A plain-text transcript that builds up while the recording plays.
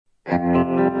You're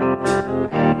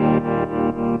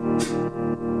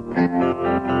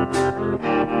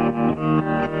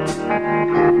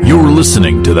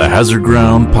listening to the Hazard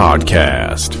Ground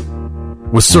Podcast,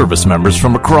 with service members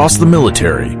from across the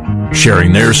military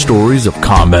sharing their stories of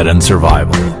combat and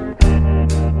survival.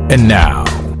 And now,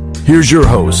 here's your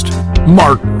host,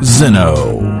 Mark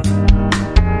Zinno.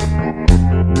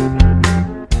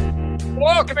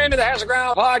 Welcome into the Hazard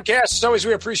Ground Podcast. As always,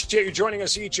 we appreciate you joining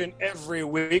us each and every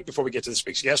week. Before we get to this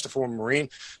week's guest, a former Marine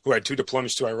who had 2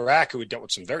 deployments to Iraq, who had dealt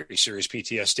with some very serious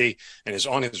PTSD and is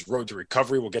on his road to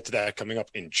recovery. We'll get to that coming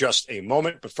up in just a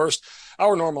moment. But first,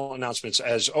 our normal announcements.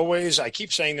 As always, I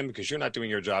keep saying them because you're not doing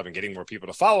your job and getting more people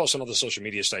to follow us on all the social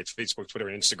media sites, Facebook, Twitter,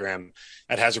 and Instagram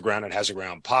at Hazard Ground and Hazard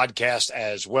Ground Podcast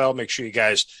as well. Make sure you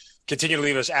guys continue to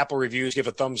leave us Apple reviews, give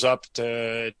a thumbs up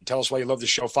to tell us why you love the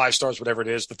show, 5 stars, whatever it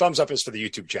is. The thumbs up is for the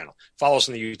YouTube channel. Follow us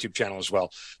on the YouTube channel as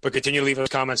well. But continue to leave us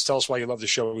comments. Tell us why you love the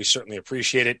show. We certainly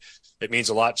appreciate it. It means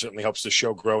a lot. Certainly helps the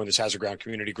show grow and this Hazard Ground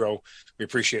community grow. We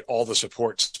appreciate all the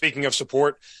support. Speaking of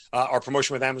support, our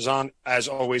promotion with Amazon, as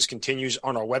always, continues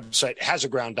on our website,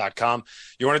 hazardground.com.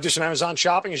 You want to do some Amazon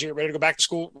shopping as you get ready to go back to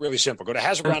school? Really simple. Go to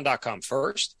hazardground.com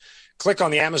first. Click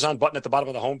on the Amazon button at the bottom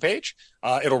of the homepage.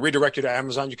 It'll redirect you to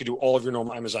Amazon. You can do all of your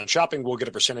normal Amazon shopping. We'll get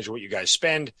a percentage of what you guys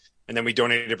spend, and then we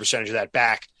donate a percentage of that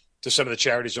back to some of the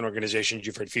charities and organizations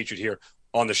you've heard featured here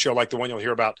on the show, like the one you'll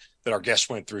hear about that our guests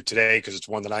went through today, because it's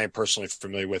one that I am personally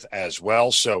familiar with as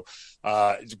well. So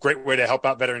it's a great way to help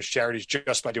out veterans charities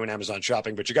just by doing Amazon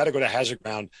shopping, but you got to go to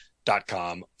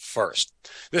hazardground.com first.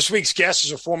 This week's guest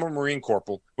is a former Marine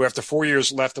corporal who, after 4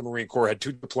 years left the Marine Corps, had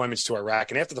 2 deployments to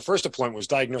Iraq. And after the first deployment was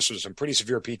diagnosed with some pretty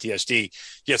severe PTSD,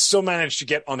 yet still managed to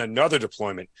get on another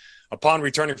deployment. Upon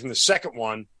returning from the second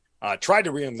one, tried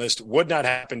to re-enlist, would not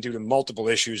happen due to multiple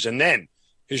issues. And then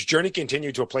his journey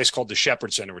continued to a place called the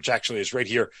Shepherd Center, which actually is right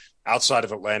here outside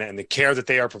of Atlanta. And the care that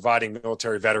they are providing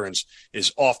military veterans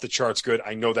is off the charts good.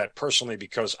 I know that personally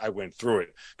because I went through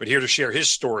it. But here to share his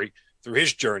story through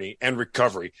his journey and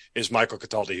recovery is Michael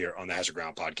Cataldi here on the Hazard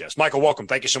Ground Podcast. Michael, welcome.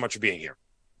 Thank you so much for being here.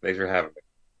 Thanks for having me.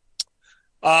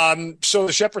 So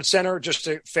the Shepherd Center, just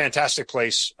a fantastic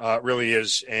place, really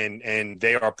is. And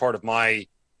they are part of my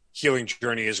healing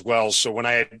journey as well. So when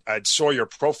I saw your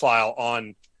profile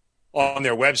on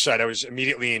their website, I was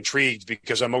immediately intrigued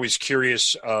because I'm always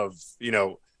curious of,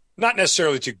 not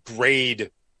necessarily to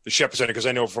grade the Shepherd Center, because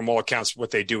I know from all accounts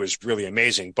what they do is really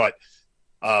amazing, but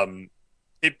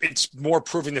it's more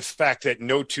proving the fact that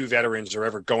no 2 veterans are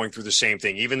ever going through the same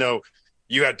thing. Even though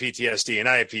you had PTSD and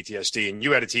I had PTSD and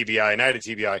you had a TBI and I had a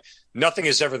TBI, nothing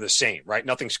is ever the same, right?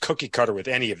 Nothing's cookie cutter with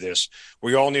any of this.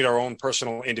 We all need our own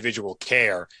personal individual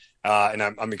care. And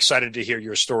I'm excited to hear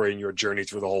your story and your journey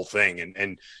through the whole thing.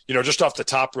 And just off the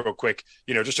top real quick,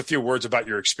 just a few words about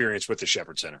your experience with the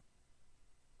Shepherd Center.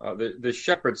 The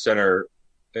Shepherd Center,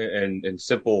 in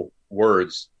simple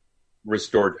words,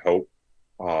 restored hope.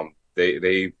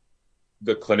 The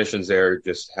clinicians there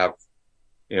just have,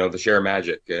 the share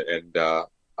magic. And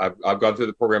I've gone through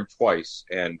the program twice,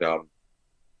 and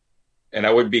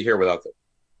I wouldn't be here without them.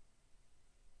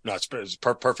 No, it's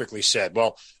perfectly said.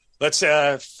 Well, let's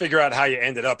figure out how you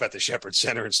ended up at the Shepherd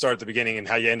Center and start at the beginning and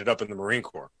how you ended up in the Marine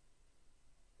Corps.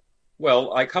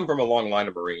 Well, I come from a long line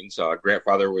of Marines.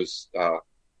 Grandfather was, Iwo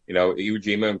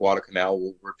Jima and Guadalcanal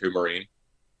World War II Marine.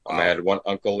 Wow. I had one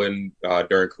uncle in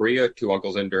during Korea, 2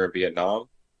 uncles in during Vietnam.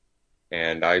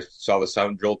 And I saw the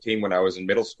sound drill team when I was in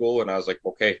middle school, and I was like,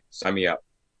 okay, sign me up.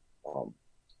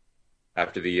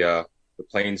 After the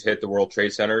planes hit the World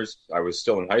Trade Centers, I was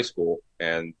still in high school,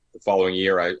 and the following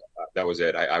year, that was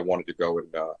it. I wanted to go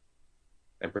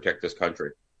and protect this country.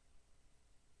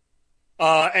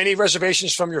 Any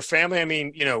reservations from your family? I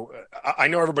mean, I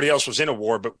know everybody else was in a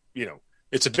war, but,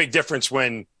 it's a big difference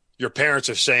when your parents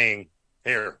are saying,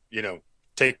 here,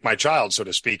 take my child, so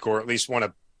to speak, or at least want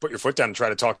to put your foot down and try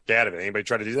to talk you out of it. Anybody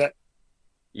try to do that?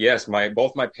 Yes,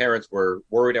 both my parents were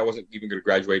worried I wasn't even going to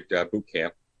graduate boot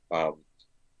camp.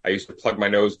 I used to plug my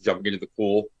nose jumping into the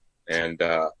pool, and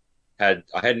I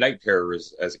had night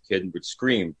terrors as a kid and would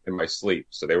scream in my sleep.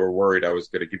 So they were worried I was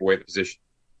going to give away the position.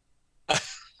 Oh,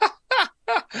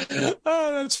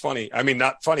 that's funny. I mean,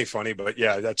 not funny, but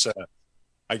yeah, that's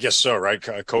I guess so, right?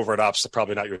 Covert ops,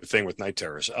 probably not your thing with night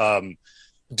terrors.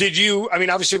 Did you,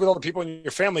 obviously with all the people in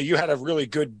your family, you had a really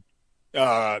good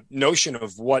notion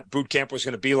of what boot camp was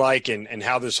going to be like and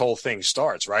how this whole thing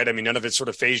starts, right? None of it sort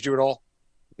of fazed you at all?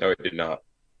 No, it did not.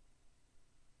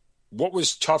 What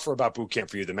was tougher about boot camp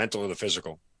for you, the mental or the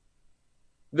physical?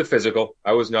 The physical.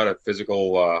 I was not a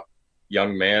physical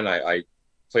young man. I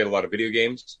played a lot of video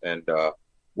games and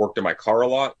worked in my car a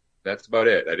lot. That's about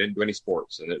it. I didn't do any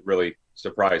sports, and it really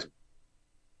surprised me.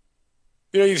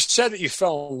 You've said that you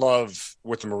fell in love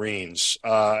with the Marines.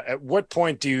 At what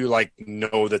point do you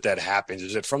know that happens?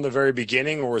 Is it from the very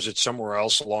beginning, or is it somewhere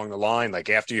else along the line, like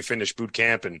after you finish boot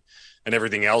camp and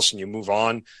everything else, and you move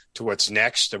on to what's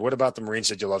next? And what about the Marines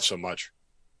that you love so much?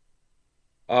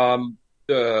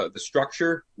 The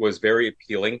structure was very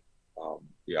appealing.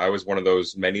 Yeah, I was one of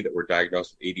those many that were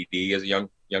diagnosed with ADD as a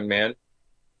young man.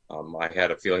 I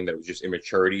had a feeling that it was just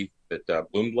immaturity that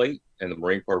bloomed late, and the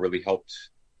Marine Corps really helped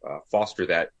foster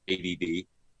that ADD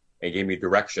and gave me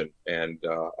direction and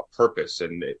a purpose.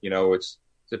 And it's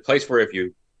a place where if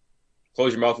you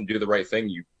close your mouth and do the right thing,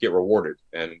 you get rewarded.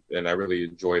 And I really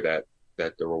enjoy that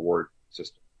the reward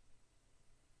system.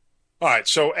 All right.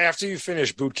 So after you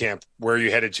finish boot camp, where are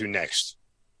you headed to next?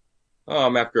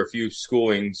 After a few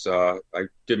schoolings, I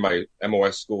did my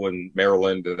MOS school in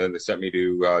Maryland, and then they sent me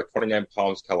to 29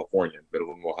 Palms, California, in the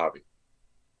middle of Mojave.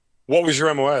 What was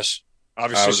your MOS?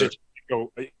 Obviously,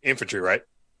 go infantry, right?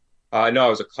 No, I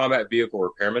was a combat vehicle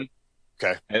repairman.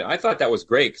 Okay. And I thought that was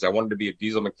great because I wanted to be a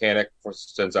diesel mechanic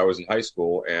since I was in high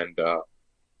school. And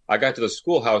I got to the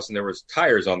schoolhouse and there was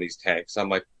tires on these tanks. I'm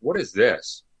like, what is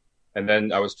this? And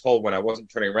then I was told when I wasn't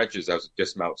turning wrenches, I was a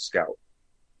dismount scout.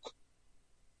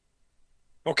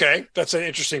 Okay. That's an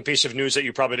interesting piece of news that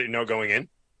you probably didn't know going in.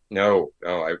 No,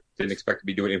 I didn't expect to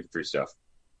be doing infantry stuff.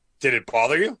 Did it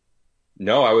bother you?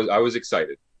 No, I was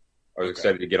excited. I was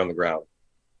excited to get on the ground.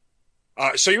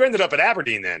 So you ended up at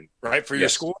Aberdeen then, right, for your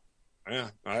Yes. school? Yeah,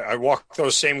 I walked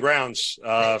those same grounds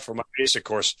for my basic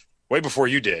course way before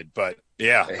you did. But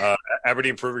yeah,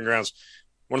 Aberdeen Proving Grounds,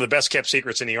 one of the best kept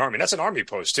secrets in the Army. That's an Army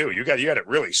post too. You got it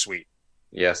really sweet.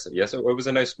 Yes, it was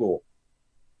a nice school.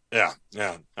 Yeah,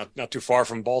 not too far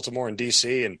from Baltimore and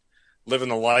D.C. and living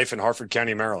the life in Harford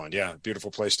County, Maryland. Yeah,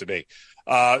 beautiful place to be.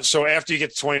 So after you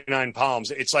get to 29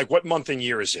 Palms, it's like what month and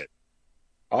year is it?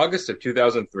 August of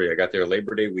 2003. I got there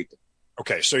Labor Day weekend.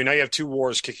 Okay, so now you have two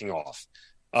wars kicking off.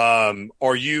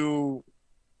 Are you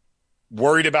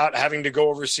worried about having to go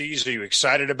overseas? Are you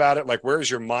excited about it? Like, where's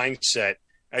your mindset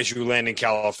as you land in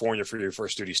California for your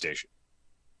first duty station?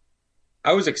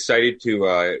 I was excited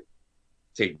to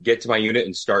get to my unit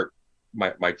and start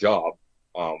my job.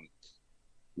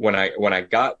 When I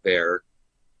got there,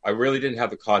 I really didn't have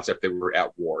the concept that we were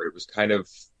at war. It was kind of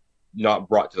not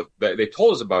brought to they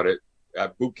told us about it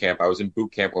at boot camp. I was in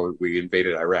boot camp when we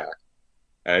invaded Iraq.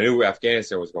 And I knew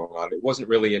Afghanistan was going on. It wasn't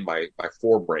really in my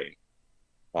forebrain,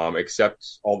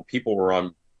 except all the people were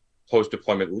on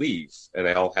post-deployment leave, and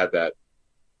they all had that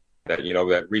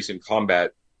recent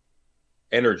combat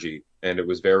energy, and it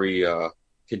was very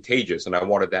contagious. And I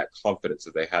wanted that confidence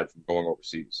that they had from going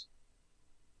overseas.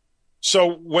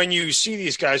 So when you see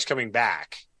these guys coming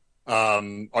back,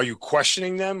 are you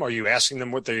questioning them? Are you asking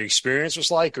them what their experience was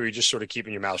like, or are you just sort of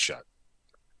keeping your mouth shut?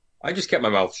 I just kept my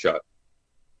mouth shut.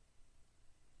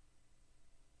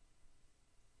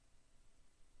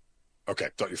 Okay,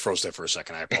 thought you froze there for a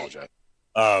second. I apologize.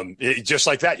 Just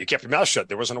like that, you kept your mouth shut.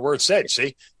 There wasn't a word said.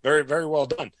 See, very, very well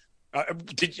done. You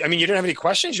didn't have any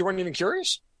questions? You weren't even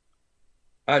curious?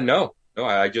 No.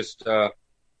 I just I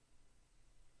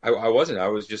wasn't. I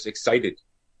was just excited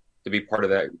to be part of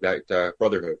that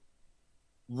brotherhood.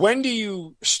 When do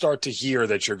you start to hear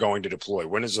that you're going to deploy?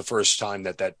 When is the first time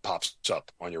that pops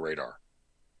up on your radar?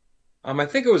 I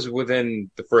think it was within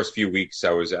the first few weeks I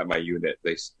was at my unit.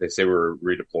 They say we're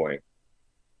redeploying.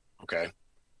 Okay.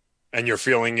 And your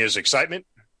feeling is excitement?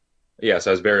 Yes,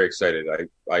 I was very excited.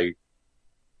 I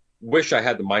wish I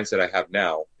had the mindset I have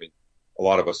now. I mean, a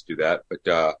lot of us do that,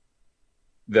 but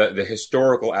the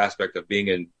historical aspect of being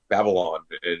in Babylon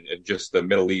and just the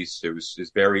Middle East,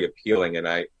 is very appealing. And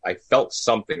I felt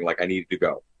something like I needed to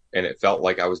go, and it felt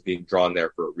like I was being drawn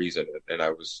there for a reason. And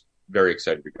I was very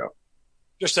excited to go.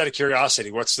 Just out of curiosity,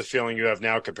 what's the feeling you have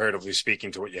now, comparatively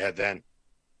speaking, to what you had then?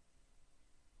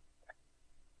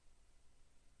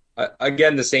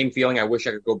 Again, the same feeling. I wish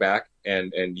I could go back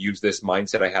and use this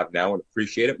mindset I have now and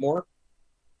appreciate it more.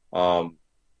 I'm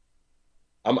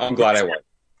glad I went.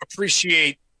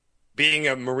 Appreciate being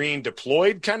a Marine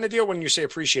deployed kind of deal? When you say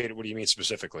appreciate it, what do you mean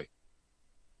specifically?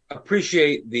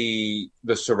 Appreciate the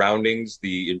surroundings,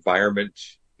 the environment,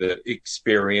 the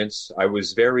experience. I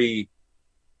was very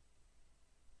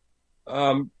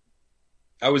I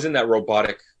was in that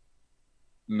robotic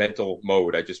mental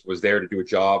mode. I just was there to do a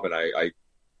job, and I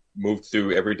moved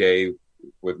through every day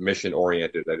with mission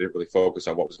oriented. I didn't really focus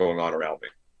on what was going on around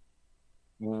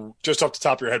me. Just off the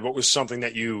top of your head, what was something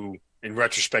that you, in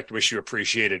retrospect, wish you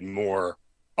appreciated more,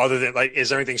 other than, is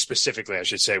there anything specifically, I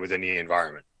should say, within the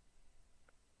environment?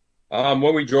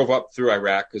 When we drove up through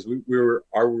Iraq, because we were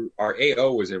our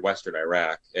AO was in Western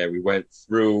Iraq, and we went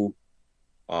through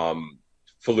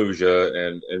Fallujah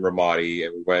and Ramadi,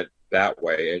 and we went that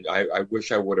way. And I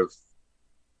wish I would have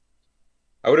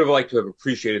liked to have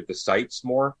appreciated the sights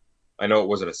more. I know it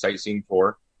wasn't a sightseeing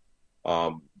tour,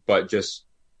 but just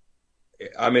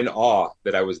I'm in awe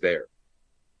that I was there,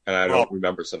 and I don't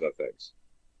remember some of the things.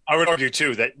 I would argue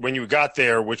too that when you got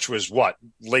there, which was what,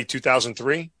 late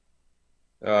 2003,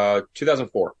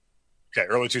 2004. Okay,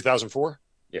 early 2004.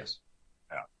 Yes.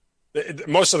 Yeah.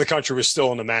 Most of the country was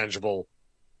still in a manageable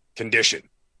condition.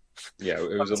 Yeah,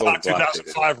 it was a little.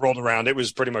 2005 rolled around, it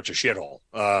was pretty much a shithole.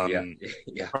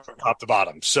 Yeah, from top to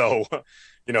bottom. So,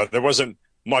 there wasn't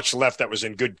much left that was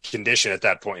in good condition at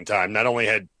that point in time. Not only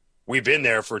had we been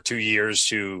there for 2 years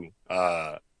to,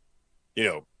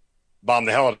 bomb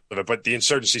the hell out of it, but the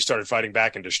insurgency started fighting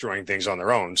back and destroying things on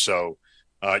their own. So,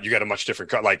 you got a much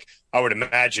different cut. Like, I would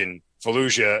imagine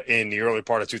Fallujah in the early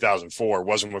part of 2004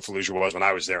 wasn't what Fallujah was when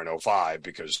I was there in 2005,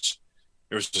 because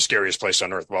it was the scariest place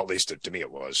on earth. Well, at least to me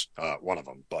it was one of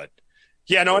them. But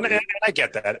yeah, no, and I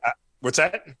get that. What's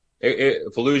that?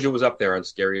 Fallujah was up there on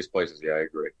scariest places. Yeah, I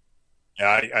agree.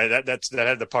 Yeah, that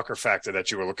had the pucker factor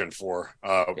that you were looking for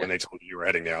when they told you were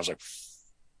heading there. I was like,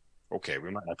 okay,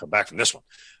 we might not come back from this one.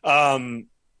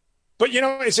 But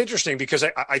it's interesting because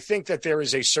I think that there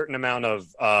is a certain amount of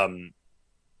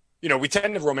we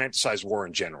tend to romanticize war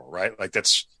in general, right? Like,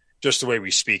 that's just the way we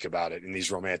speak about it in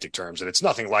these romantic terms. And it's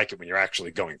nothing like it when you're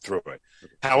actually going through it.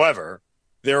 However,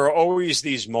 there are always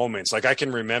these moments. Like, I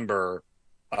can remember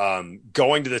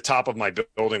going to the top of my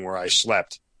building where I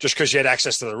slept, just because you had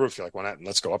access to the roof. You're like, well,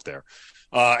 let's go up there.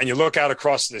 And you look out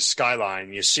across this skyline,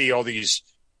 and you see all these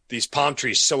palm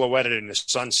trees silhouetted in the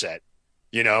sunset,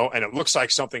 and it looks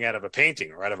like something out of a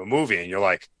painting or out of a movie. And you're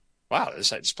like, wow,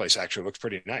 this place actually looks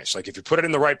pretty nice. Like, if you put it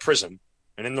in the right prism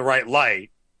and in the right light,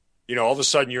 all of a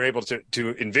sudden you're able to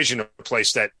envision a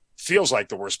place that feels like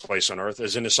the worst place on earth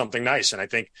is into something nice. And I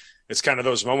think it's kind of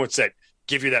those moments that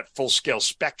give you that full scale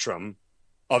spectrum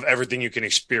of everything you can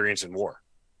experience in war.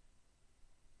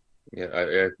 Yeah,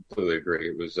 I completely agree.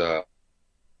 It was,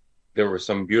 there were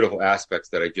some beautiful aspects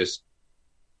that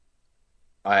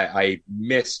I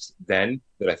missed then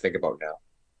that I think about now.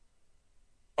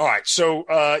 All right.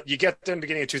 So you get there in the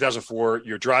beginning of 2004,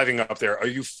 you're driving up there. Are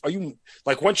you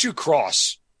like, once you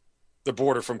cross the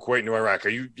border from Kuwait to Iraq, are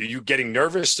you getting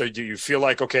nervous, or do you feel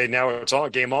like, okay, now it's all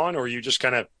game on, or are you just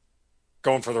kind of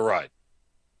going for the ride?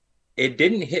 It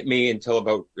didn't hit me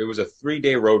until it was a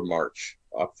 3-day road march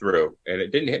up through, and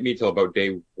it didn't hit me until about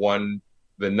day one,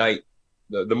 the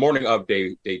morning of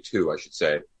day 2, I should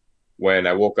say, when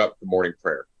I woke up for morning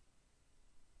prayer.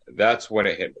 That's when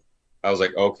it hit me. I was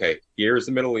like, okay, here's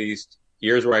the Middle East.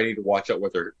 Here's where I need to watch out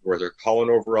where they're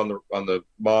calling over on the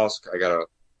mosque. I gotta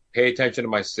pay attention to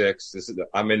my six.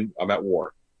 I'm at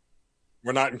war.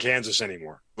 We're not in Kansas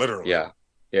anymore, literally. Yeah,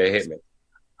 it hit me.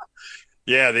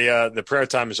 Yeah, the prayer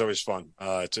time is always fun.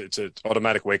 It's an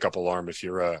automatic wake up alarm if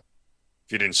you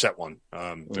didn't set one.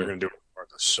 They're going to do it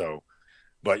regardless. So,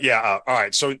 but yeah, all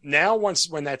right. So now,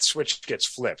 when that switch gets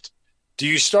flipped, do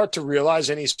you start to realize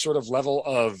any sort of level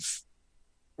of,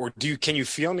 or can you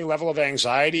feel any level of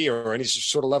anxiety or any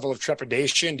sort of level of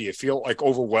trepidation? Do you feel like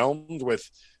overwhelmed with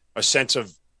a sense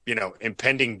of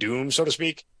impending doom, so to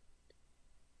speak?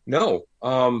 No.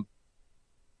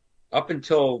 Up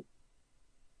until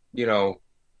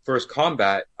first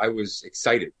combat, I was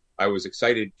excited. I was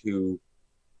excited to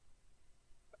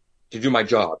do my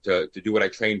job, to do what I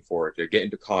trained for, to get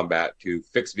into combat, to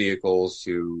fix vehicles,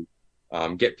 to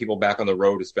get people back on the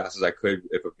road as fast as I could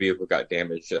if a vehicle got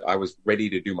damaged. I was ready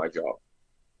to do my job.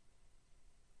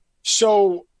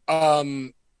 So,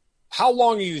 how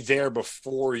long are you there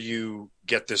before you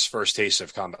get this first taste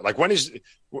of combat? Like,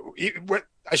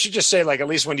 I should just say, like, at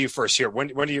least when do you first hear? When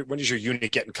does your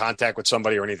unit get in contact with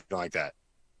somebody or anything like that?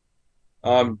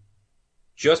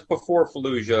 Just before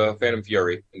Fallujah, Phantom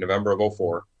Fury, in November of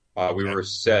 2004, we were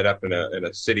set up in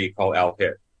a city called Al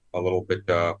Hit, a little bit,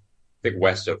 I think,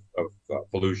 west of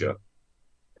Fallujah,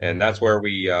 and that's where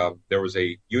there was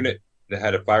a unit that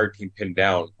had a fire team pinned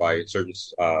down by insurgent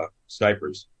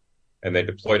snipers, and they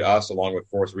deployed us along with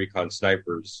Force Recon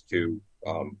snipers to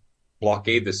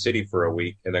blockade the city for a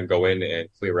week and then go in and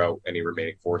clear out any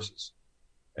remaining forces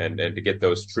and to get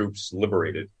those troops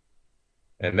liberated.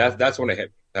 And that's when it hit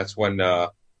me. That's when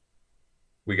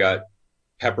we got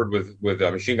peppered with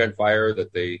machine gun fire,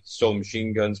 that they stole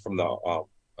machine guns from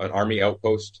an army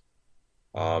outpost.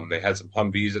 They had some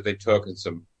Humvees that they took and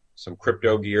some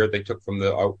crypto gear they took from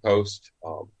the outpost.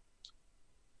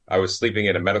 I was sleeping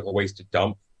in a medical waste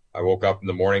dump. I woke up in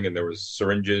the morning and there was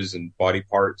syringes and body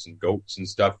parts and goats and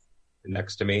stuff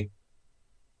next to me.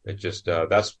 It just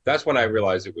that's when I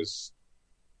realized it was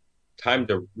time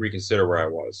to reconsider where I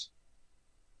was.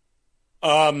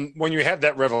 When you have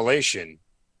that revelation,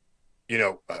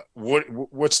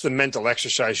 what's the mental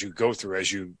exercise you go through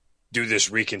as you do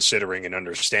this reconsidering and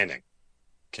understanding?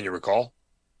 Can you recall?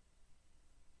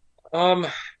 Um,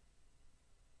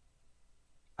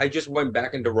 I just went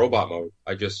back into robot mode.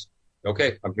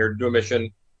 Okay, I'm here to do a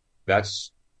mission.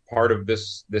 That's part of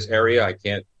this area. I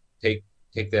can't take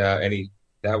that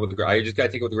with I just got to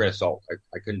take it with a grain of salt.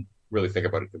 I couldn't really think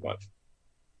about it too much.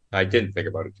 I didn't think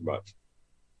about it too much.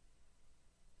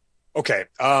 Okay.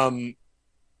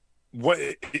 What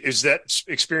is that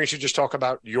experience you just talk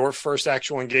about? Your first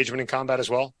actual engagement in combat as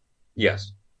well?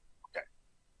 Yes.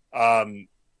 Okay.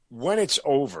 When it's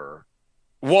over,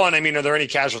 one, I mean, are there any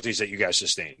casualties that you guys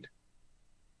sustained?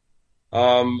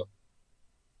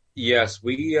 Yes,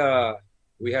 we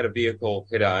had a vehicle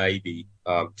hit an IED,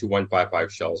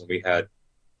 2155 shells, and we had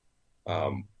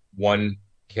one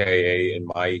KA in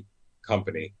my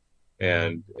company,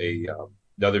 and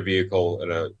another vehicle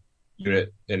in a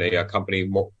unit in a company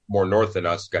more north than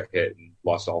us got hit and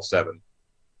lost all seven.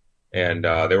 And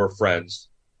they were friends.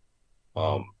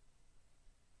 That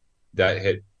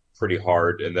hit pretty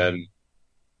hard. And then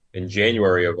in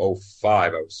January of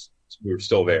 '05, we were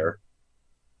still there,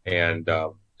 and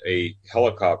a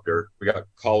helicopter. We got a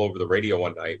call over the radio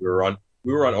one night. We were on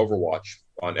Overwatch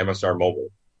on MSR Mobile,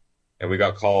 and we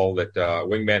got a call that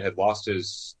wingman had lost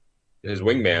his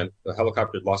wingman. The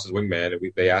helicopter had lost his wingman, and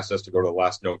they asked us to go to the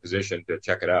last known position to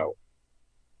check it out.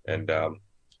 And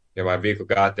my vehicle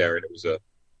got there, and it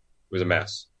was a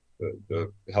mess.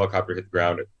 The helicopter hit the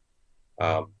ground.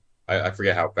 I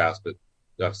forget how fast, but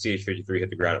CH-53 hit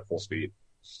the ground at full speed.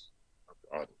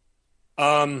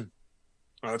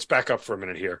 Let's back up for a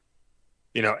minute here.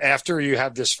 After you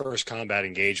have this first combat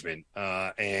engagement,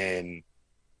 and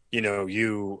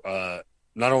you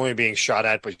not only being shot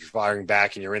at, but you're firing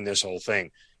back, and you're in this whole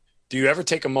thing. Do you ever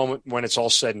take a moment when it's all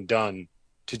said and done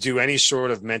to do any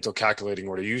sort of mental calculating,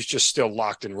 or are you just still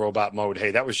locked in robot mode?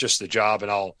 Hey, that was just the job, and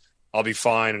I'll be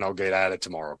fine, and I'll get at it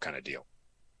tomorrow, kind of deal.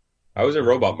 I was in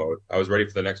robot mode. I was ready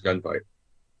for the next gunfight.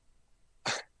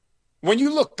 When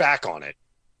you look back on it,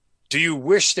 do you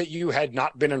wish that you had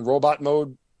not been in robot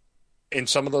mode in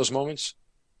some of those moments?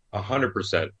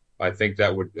 100%. I think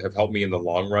that would have helped me in the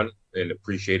long run in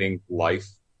appreciating life.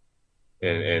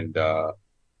 And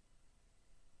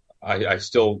I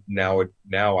still now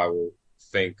I will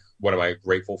think, what am I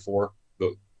grateful for?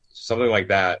 Something like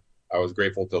that. I was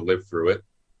grateful to live through it,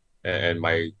 and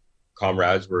my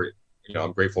comrades were,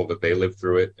 I'm grateful that they lived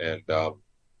through it, and there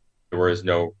was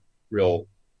no real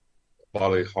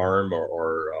bodily harm I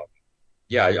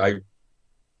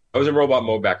was in robot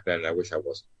mode back then, and I wish I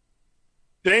wasn't.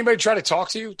 Did anybody try to talk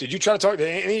to you? Did you try to talk to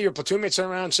any of your platoon mates turn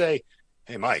around and say,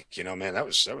 "Hey, Mike, man, that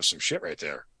was some shit right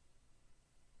there"?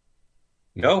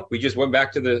 No, we just went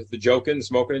back to the joking,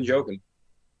 smoking, and joking.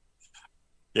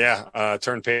 Yeah,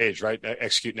 turn page, right?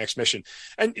 Execute next mission.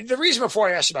 And the reason before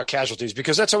I asked about casualties,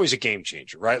 because that's always a game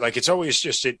changer, right? Like, it's always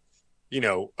just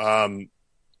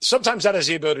sometimes that has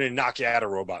the ability to knock you out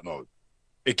of robot mode.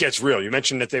 It gets real. You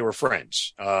mentioned that they were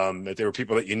friends, that they were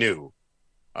people that you knew.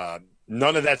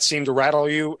 None of that seemed to rattle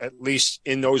you, at least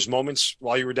in those moments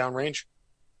while you were downrange?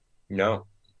 No.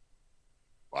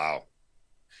 Wow.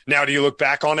 Now, do you look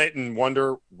back on it and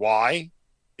wonder why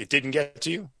it didn't get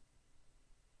to you?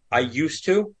 I used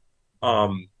to.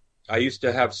 I used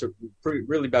to have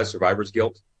really bad survivor's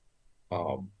guilt.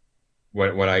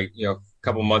 When I, a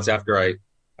couple months after I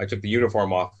took the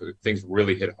uniform off, things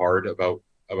really hit hard about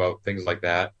things like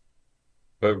that.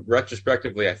 But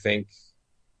retrospectively, I think,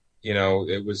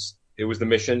 it was the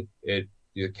mission. The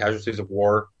casualties of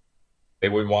war. They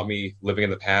wouldn't want me living in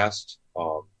the past.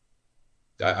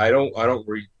 I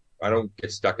don't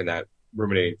get stuck in that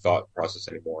ruminating thought process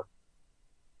anymore.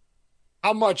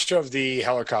 How much of the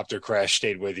helicopter crash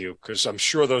stayed with you? Because I'm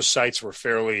sure those sights were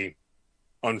fairly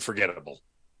unforgettable.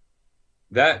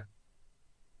 I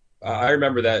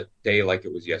remember that day like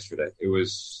it was yesterday. It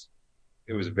was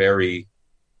very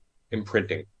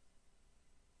imprinting.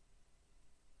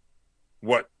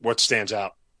 What stands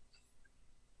out?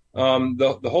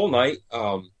 The whole night,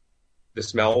 the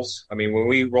smells. I mean, when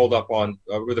we rolled up on,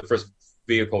 we were the first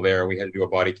vehicle there, and we had to do a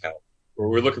body count. We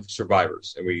were looking for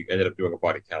survivors, and we ended up doing a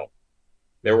body count.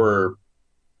 There were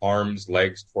arms,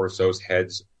 legs, torsos,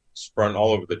 heads sprung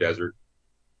all over the desert.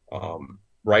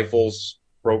 Rifles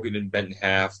broken and bent in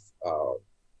half.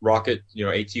 Rocket,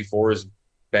 AT-4s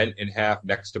bent in half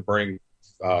next to burning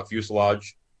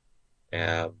fuselage.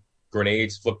 And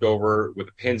grenades flipped over with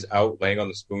the pins out, laying on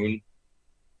the spoon.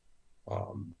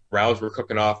 Rounds were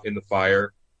cooking off in the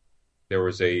fire. There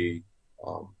was I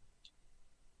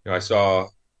saw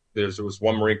there was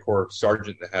one Marine Corps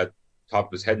sergeant that had top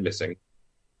of his head missing.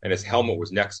 and his helmet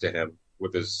was next to him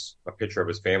with a picture of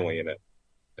his family in it,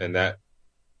 and that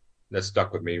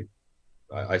stuck with me.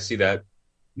 I see that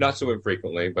not so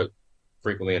infrequently, but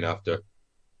frequently enough to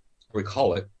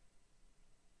recall it.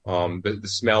 The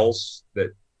smells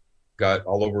that got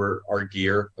all over our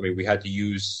gear. I mean, we had to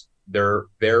use their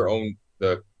own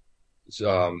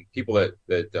people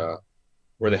that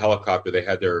were in the helicopter. They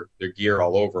had their gear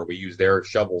all over. We used their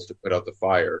shovels to put out the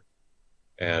fire,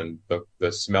 and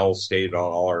the smell stayed on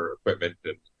all our equipment.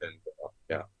 And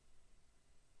yeah.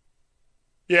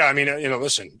 Yeah, I mean,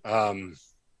 listen,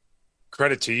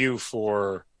 credit to you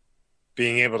for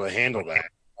being able to handle that.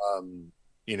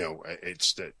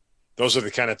 It's that those are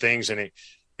the kind of things, and it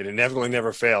inevitably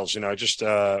never fails. I just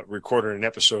recorded an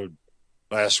episode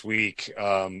last week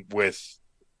with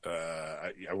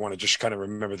I want to just kind of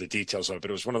remember the details of it,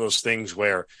 but it was one of those things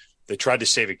where they tried to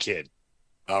save a kid.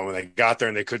 When they got there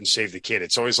and they couldn't save the kid,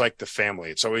 it's always like the family.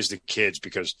 It's always the kids,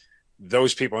 because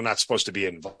those people are not supposed to be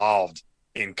involved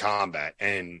in combat.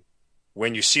 And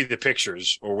when you see the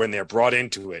pictures or when they're brought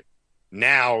into it,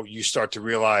 now you start to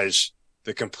realize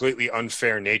the completely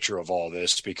unfair nature of all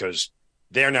this, because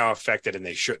they're now affected and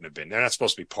they shouldn't have been. They're not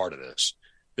supposed to be part of this.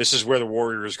 This is where the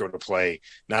Warriors go to play,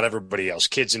 not everybody else.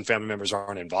 Kids and family members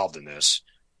aren't involved in this,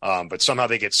 but somehow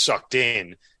they get sucked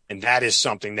in, and that is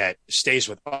something that stays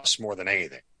with us more than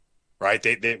anything, right?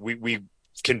 We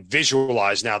can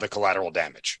visualize now the collateral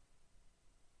damage.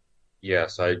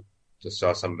 Yes, I just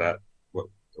saw some of that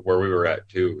where we were at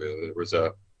too. There was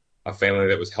a family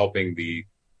that was helping the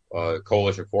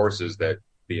coalition forces that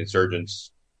the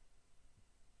insurgents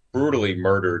brutally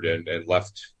murdered and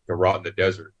left to rot in the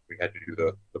desert. We had to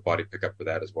do the body pickup for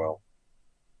that as well.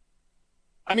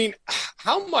 I mean,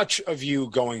 how much of you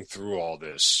going through all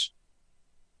this,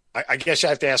 I guess I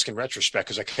have to ask in retrospect,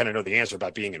 because I kind of know the answer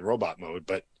about being in robot mode,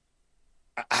 but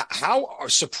how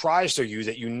surprised are you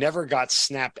that you never got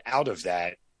snapped out of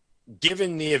that,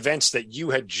 given the events that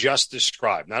you had just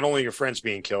described? Not only your friends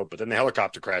being killed, but then the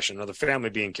helicopter crash and another family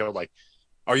being killed. Like,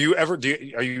 are you ever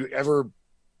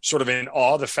sort of in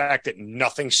awe of the fact that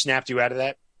nothing snapped you out of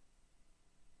that?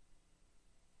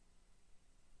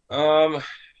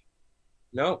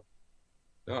 No,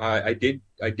 I did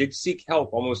seek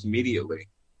help almost immediately,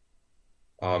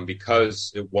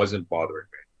 because it wasn't bothering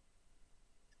me.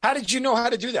 How did you know how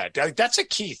to do that? That's a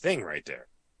key thing right there.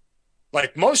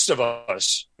 Like, most of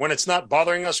us, when it's not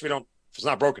bothering us, if it's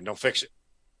not broken, don't fix it.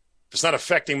 If it's not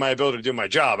affecting my ability to do my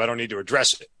job, I don't need to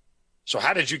address it. So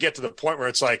how did you get to the point where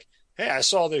it's like, hey, I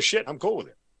saw this shit, I'm cool with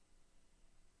it?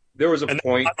 There was a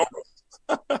point.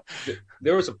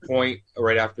 There was a point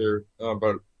right after,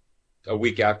 about a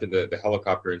week after the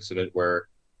helicopter incident, where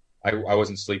I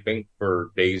wasn't sleeping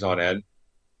for days on end.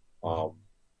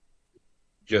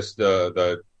 Just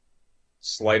the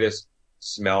slightest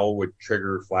smell would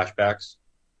trigger flashbacks.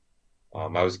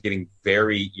 I was getting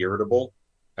very irritable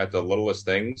at the littlest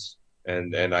things,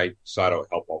 and I sought out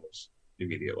help almost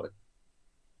immediately.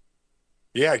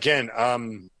 Yeah, again,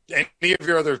 any of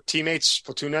your other teammates,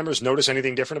 platoon members, notice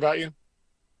anything different about you?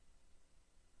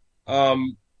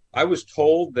 I was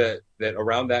told that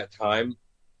around that time,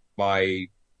 my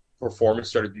performance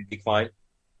started to decline.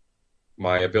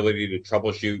 My ability to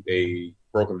troubleshoot a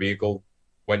broken vehicle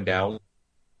went down.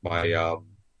 My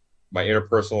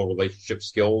interpersonal relationship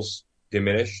skills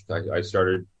diminished. I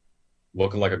started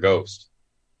looking like a ghost.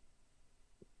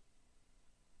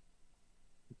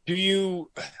 Do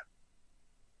you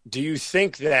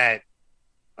think that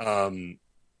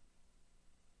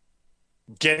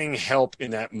getting help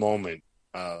in that moment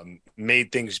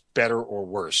made things better or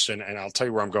worse? And I'll tell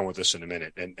you where I'm going with this in a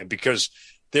minute. And because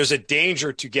there's a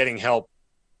danger to getting help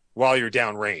while you're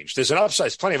downrange. There's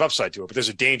plenty of upside to it, but there's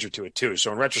a danger to it too.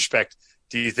 So in retrospect,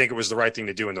 do you think it was the right thing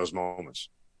to do in those moments?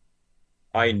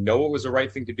 I know it was the right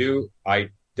thing to do. I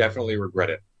definitely regret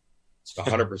it.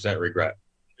 100% regret.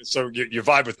 So you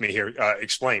vibe with me here.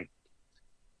 Explain.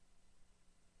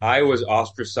 I was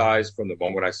ostracized from the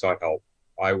moment I sought help.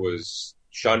 I was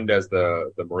shunned as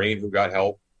the Marine who got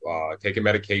help, taking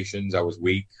medications. I was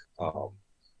weak.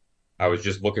 I was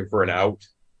just looking for an out.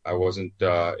 I wasn't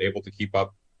able to keep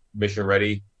up mission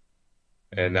ready,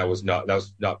 and that was not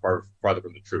farther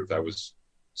from the truth. I was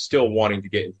still wanting to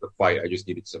get into the fight. I just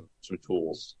needed some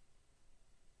tools.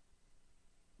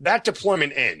 That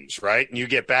deployment ends, right? And you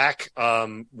get back.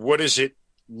 What is it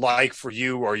like for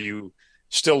you? Are you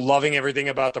still loving everything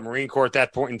about the Marine Corps at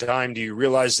that point in time? Do you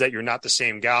realize that you're not the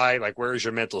same guy? Like, where is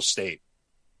your mental state?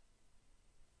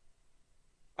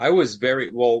 I was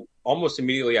almost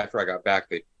immediately after I got back,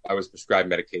 I was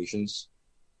prescribed medications,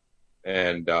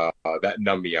 and that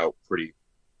numbed me out pretty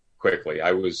quickly.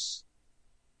 I was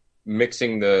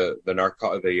mixing the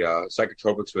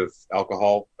psychotropics with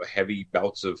alcohol, heavy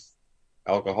bouts of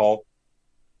alcohol.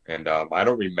 And I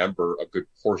don't remember a good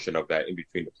portion of that in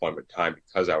between deployment time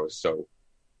because I was so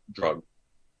drugged.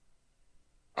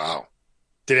 Wow.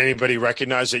 Did anybody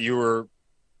recognize that you were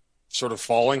sort of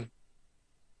falling?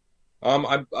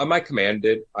 My command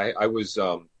did. I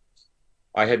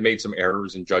had made some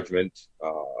errors in judgment.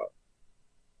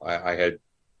 I had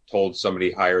told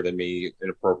somebody higher than me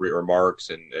inappropriate remarks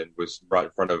and was brought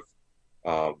in front of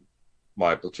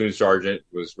my platoon sergeant,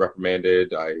 was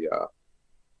reprimanded. I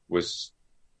was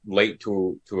late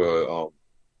to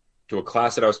a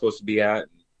class that I was supposed to be at,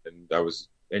 and I was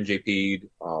NJP'd.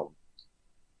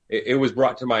 It was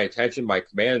brought to my attention. My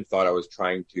command thought I was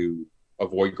trying to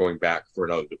avoid going back for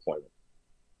another deployment.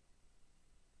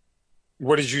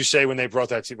 What did you say when they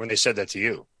when they said that to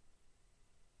you?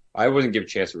 I wasn't given a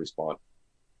chance to respond.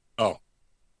 Oh,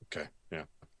 okay. Yeah,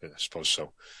 I suppose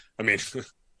so. I mean,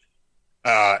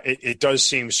 it does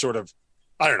seem sort of,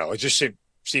 I don't know. It just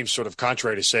seems sort of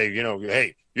contrary to say,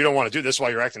 hey, you don't want to do this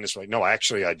while you're acting this way. No,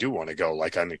 actually, I do want to go.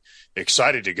 Like, I'm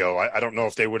excited to go. I don't know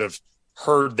if they would have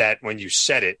heard that when you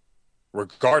said it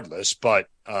regardless, but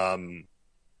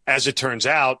as it turns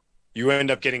out, you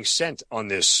end up getting sent on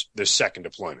this second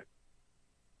deployment.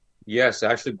 Yes,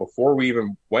 actually, before we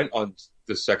even went on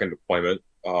the second deployment,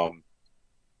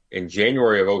 in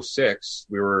January of 2006,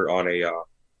 we were on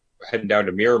heading down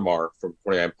to Miramar from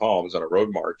 29 Palms on a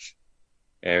road march,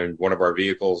 and one of our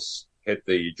vehicles hit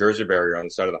the Jersey barrier on the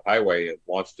side of the highway and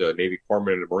launched a Navy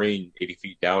corpsman and a Marine 80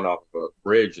 feet down off of a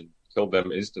bridge and killed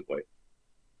them instantly.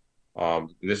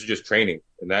 This is just training,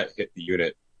 and that hit the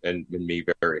unit and me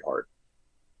very hard.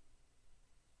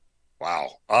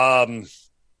 Wow.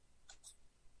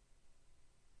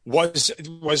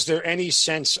 Was there any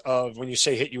sense of, when you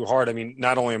say hit you hard, I mean,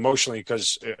 not only emotionally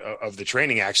because of the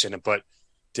training accident, but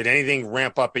did anything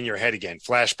ramp up in your head again?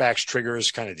 Flashbacks, triggers,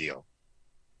 kind of deal?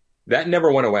 That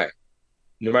never went away.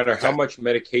 No matter how much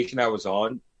medication I was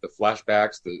on, the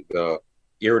flashbacks, the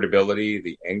irritability,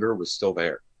 the anger was still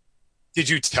there. Did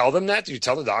you tell them that? Did you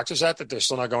tell the doctors that they're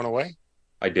still not going away?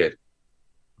 I did.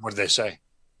 What did they say?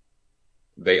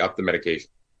 They upped the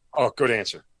medication. Oh, good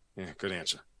answer. Yeah, good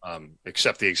answer.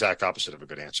 Except the exact opposite of a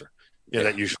good answer. Yeah.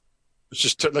 That usually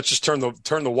let's just turn the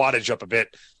wattage up a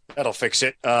bit. That'll fix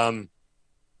it.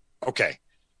 Okay.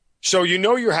 So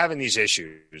you're having these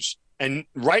issues, and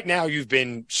right now you've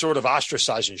been sort of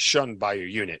ostracized and shunned by your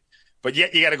unit, but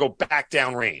yet you got to go back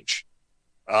down range.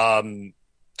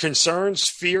 Concerns,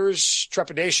 fears,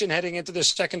 trepidation heading into this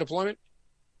second deployment?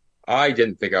 I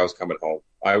didn't think I was coming home.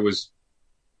 I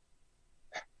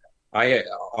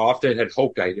often had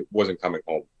hoped I wasn't coming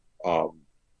home.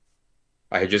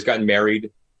 I had just gotten married.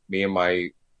 Me and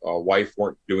my wife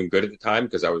weren't doing good at the time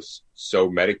because I was so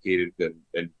medicated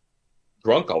and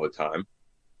drunk all the time.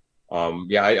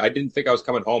 I didn't think I was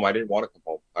coming home. I didn't want to come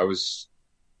home. I was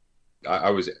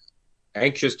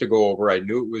anxious to go over. I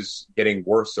knew it was getting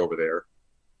worse over there,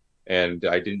 and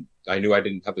I knew I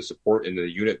didn't have the support in the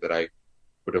unit that I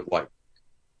would have liked.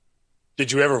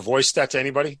 Did you ever voice that to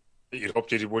anybody, that you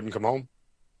hoped you wouldn't come home?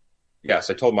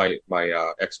 Yes, I told my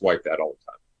ex-wife that all the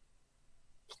time.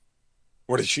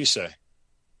 What did she say?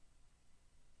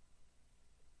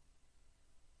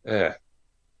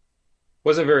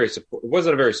 Wasn't a very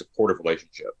supportive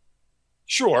relationship.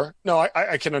 Sure. No,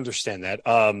 I can understand that.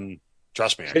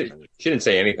 Trust me. She didn't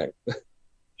say anything.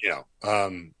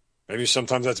 Maybe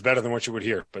sometimes that's better than what you would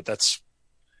hear, but that's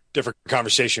different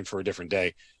conversation for a different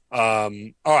day. All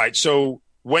right. So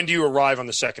when do you arrive on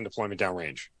the second deployment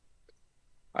downrange?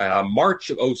 March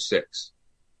of 2006.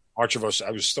 March of 2006.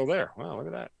 I was still there. Wow, look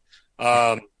at that.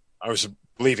 I was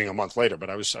leaving a month later, but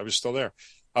I was still there.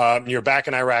 You're back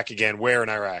in Iraq again. Where in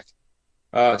Iraq?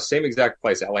 Same exact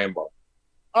place, Al Anbar.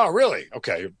 Oh, really?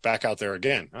 Okay, you're back out there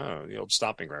again. Oh, the old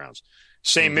stomping grounds.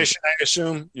 Same mission, I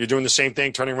assume? You're doing the same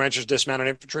thing, turning wrenches, dismounted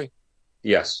infantry?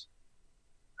 Yes.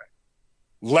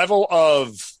 Level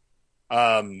of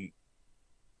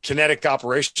kinetic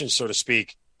operations, so to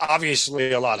speak,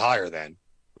 obviously a lot higher then.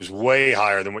 It was way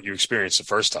higher than what you experienced the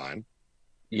first time.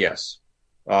 Yes.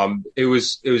 It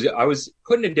was, I was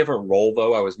put in a different role,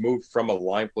 though. I was moved from a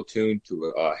line platoon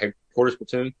to a headquarters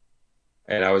platoon,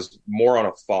 and I was more on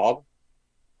a FOB.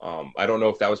 I don't know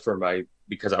if that was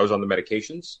because I was on the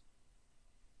medications,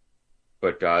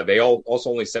 but they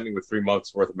also only sent me with 3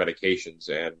 months worth of medications,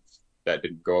 and that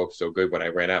didn't go so good when I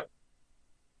ran out.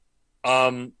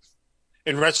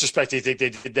 In retrospect, do you think they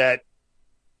did that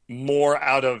more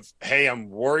out of, hey, I'm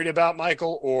worried about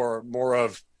Michael, or more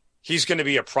of, he's going to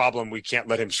be a problem, we can't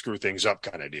let him screw things up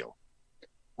kind of deal?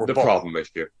 Or the both? Problem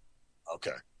issue.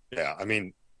 Okay. Yeah. I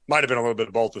mean, Might have been a little bit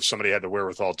of both if somebody had the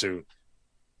wherewithal to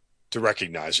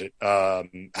recognize it.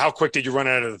 How quick did you run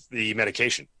out of the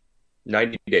medication?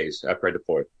 90 days after I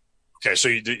deployed. Okay, so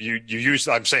you used.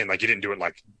 I'm saying like you didn't do it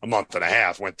like a month and a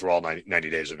half. Went through all 90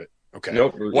 days of it. Okay.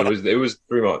 Nope. It was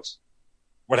 3 months.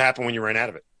 What happened when you ran out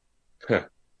of it?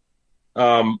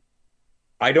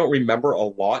 I don't remember a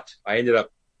lot. I ended up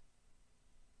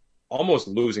almost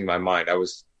losing my mind. I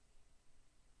was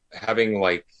having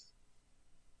like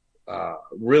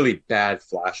really bad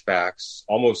flashbacks,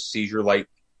 almost seizure-like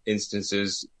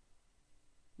instances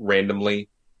randomly.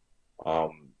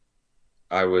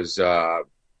 I was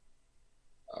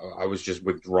just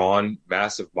withdrawn,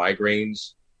 massive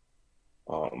migraines.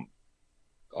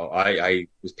 I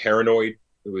was paranoid.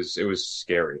 It was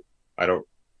scary. I don't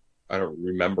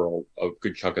remember a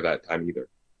good chunk of that time either.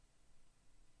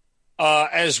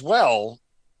 As well,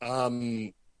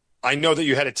 I know that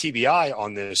you had a TBI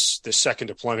on this second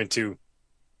deployment to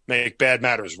make bad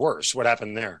matters worse. What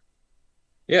happened there?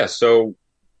 Yeah, so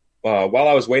while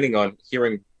I was waiting on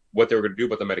hearing what they were going to do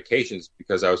about the medications,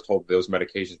 because I was told those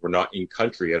medications were not in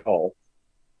country at all,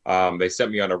 they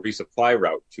sent me on a resupply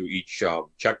route to each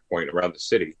checkpoint around the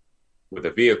city with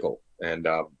a vehicle. And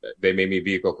they made me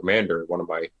vehicle commander, one of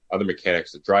my other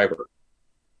mechanics, the driver.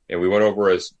 And we went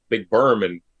over a big berm,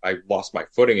 and I lost my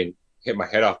footing and hit my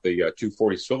head off the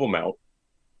 240 swivel mount,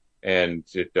 and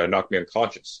it knocked me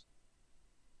unconscious.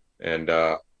 And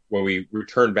when we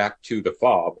returned back to the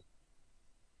fob,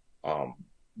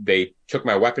 they took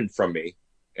my weapon from me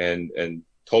and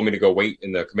told me to go wait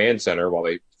in the command center while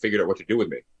they figured out what to do with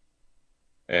me.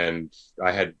 And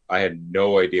I had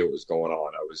no idea what was going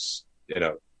on. I was in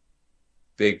a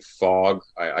big fog.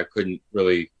 I couldn't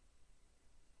really,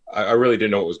 I really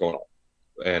didn't know what was going on.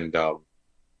 And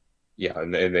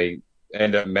and they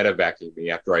ended up medevacing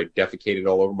me after I defecated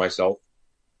all over myself.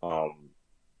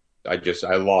 I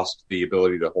lost the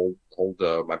ability to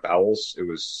hold my bowels. It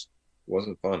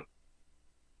wasn't fun.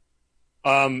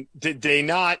 Did they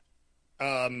not,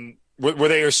 were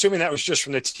they assuming that was just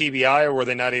from the TBI, or were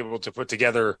they not able to put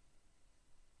together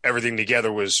everything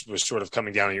together was sort of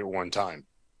coming down at you at one time?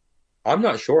 I'm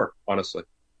not sure, honestly.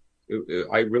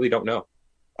 I really don't know.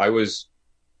 I was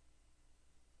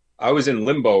in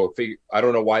limbo. I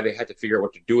don't know why they had to figure out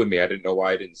what to do with me. I didn't know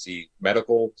why I didn't see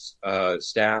medical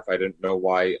staff. I didn't know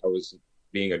why I was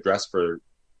being addressed for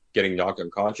getting knocked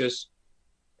unconscious.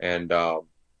 And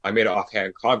I made an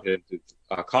offhand comment to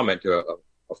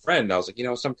a friend. I was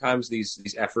like, sometimes these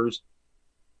effers.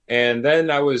 And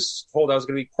then I was told I was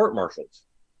going to be court-martialed.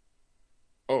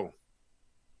 Oh.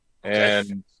 Okay.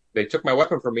 And they took my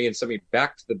weapon from me and sent me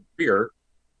back to the rear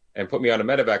and put me on a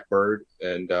medevac bird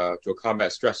and to a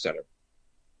combat stress center.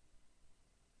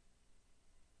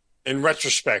 In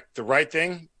retrospect, the right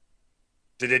thing?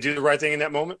 Did they do the right thing in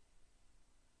that moment?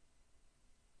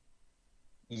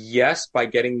 Yes, by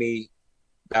getting me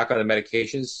back on the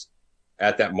medications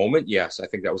at that moment, yes, I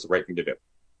think that was the right thing to do.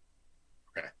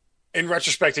 Okay. In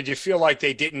retrospect, did you feel like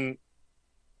they didn't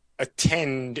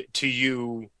attend to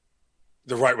you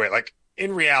the right way? Like,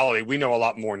 in reality, we know a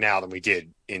lot more now than we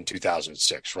did in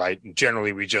 2006, right? And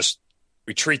generally, we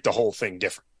treat the whole thing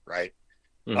different, right?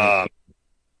 Mm-hmm.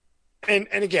 And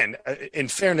again, in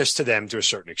fairness to them, to a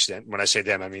certain extent, when I say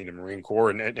them, I mean the Marine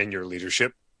Corps and your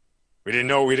leadership. We didn't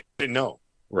know,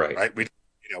 right?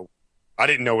 I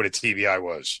didn't know what a TBI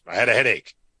was. I had a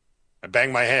headache. I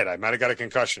banged my head. I might have got a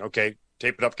concussion. Okay,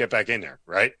 tape it up, get back in there,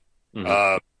 right?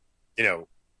 Mm-hmm.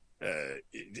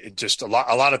 Just a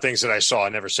lot of things that I saw I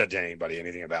never said to anybody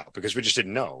anything about because we just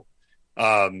didn't know.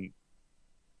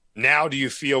 Now, do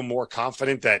you feel more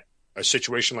confident that a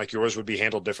situation like yours would be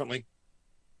handled differently?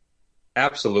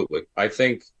 Absolutely. I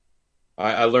think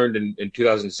I learned in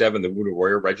 2007 the Wounded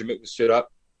Warrior Regiment was stood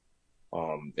up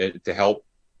to help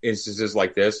instances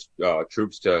like this,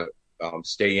 troops to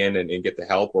stay in and get the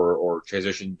help or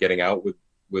transition getting out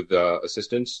with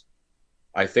assistance.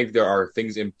 I think there are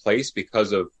things in place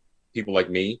because of people like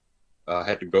me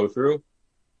had to go through,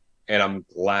 and I'm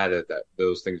glad that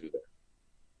those things are there.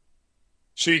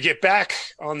 So you get back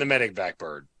on the medevac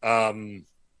bird.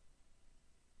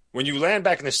 When you land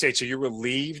back in the States, are you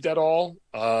relieved at all?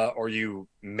 Are you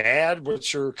mad?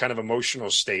 What's your kind of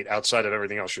emotional state outside of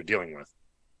everything else you're dealing with?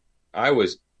 I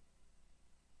was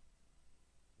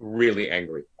really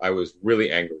angry. I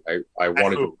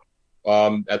wanted to,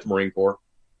 at the Marine Corps,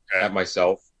 okay. At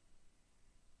myself.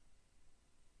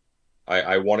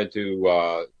 I wanted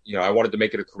to, I wanted to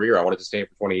make it a career. I wanted to stay in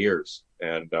for 20 years.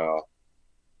 And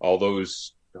all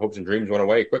those hopes and dreams went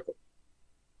away quickly.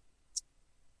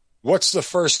 What's the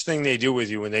first thing they do with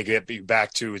you when they get you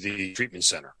back to the treatment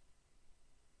center?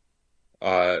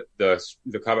 The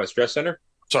combat stress center?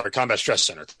 Sorry, Combat Stress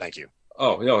Center. Thank you.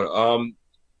 Oh no,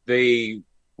 they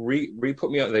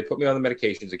put me on. They put me on the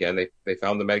medications again. They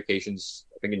found the medications,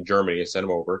 I think, in Germany and sent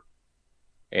them over.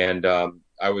 And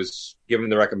I was given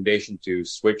the recommendation to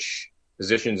switch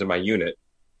positions in my unit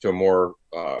to a more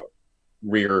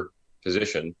rear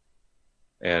position.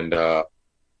 And I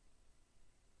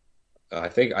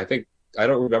think I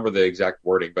don't remember the exact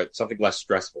wording, but something less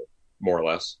stressful, more or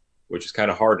less, which is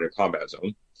kind of hard in a combat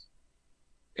zone.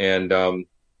 And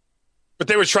but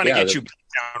they were trying to get you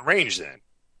back down range then.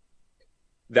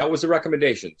 That was the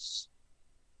recommendations.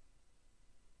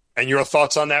 And your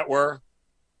thoughts on that were?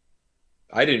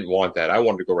 I didn't want that. I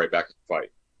wanted to go right back to the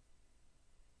fight.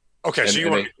 Okay, so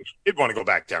you did want to go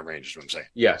back down range, is what I'm saying.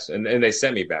 Yes, and they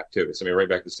sent me back too. They sent me right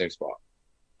back to the same spot.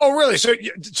 Oh, really? So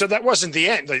that wasn't the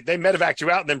end. They medevac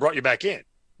you out and then brought you back in.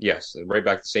 Yes, and right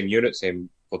back to the same unit, same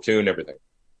platoon, everything.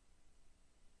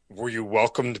 Were you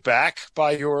welcomed back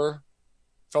by your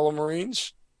fellow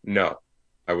Marines? No,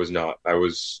 I was not. I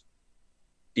was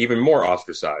even more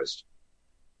ostracized.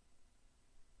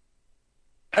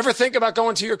 Ever think about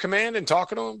going to your command and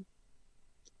talking to them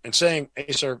and saying,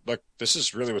 "Hey, sir, look, this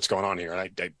is really what's going on here,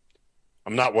 and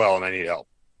I'm not well and I need help."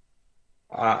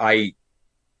 I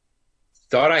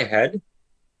thought I had.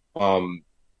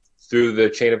 Through the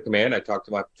chain of command, I talked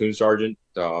to my platoon sergeant,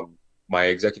 my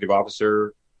executive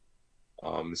officer,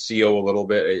 the CO a little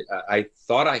bit. I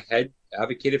thought I had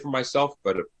advocated for myself,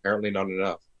 but apparently not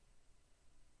enough.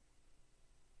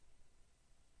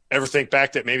 Ever think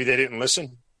back that maybe they didn't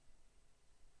listen?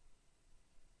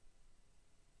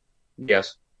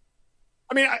 Yes.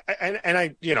 I mean,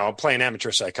 I'm playing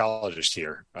amateur psychologist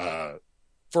here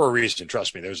for a reason.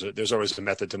 Trust me, there's always a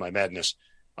method to my madness.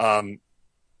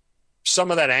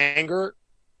 Some of that anger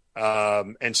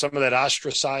and some of that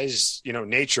ostracized,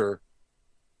 nature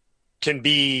can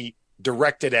be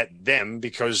directed at them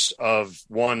because of,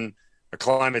 one, a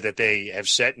climate that they have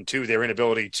set, and two, their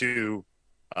inability to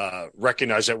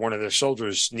recognize that one of their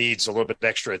soldiers needs a little bit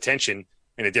extra attention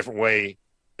in a different way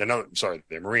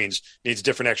their Marines needs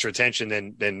different extra attention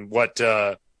than what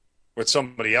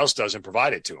somebody else does and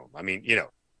provide it to them. I mean,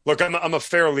 look, I'm a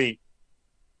fairly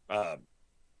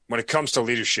when it comes to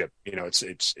leadership,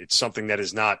 it's something that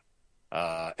is not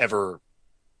ever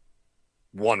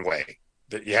one way.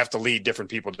 That you have to lead different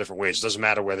people different ways. It doesn't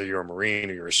matter whether you're a Marine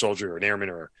or you're a soldier or an airman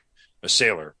or a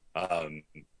sailor.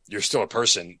 You're still a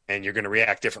person, and you're going to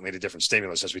react differently to different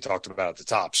stimulus, as we talked about at the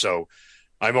top. So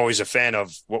I'm always a fan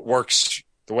of what works.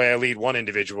 The way I lead one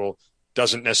individual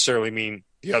doesn't necessarily mean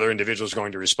the other individual is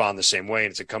going to respond the same way.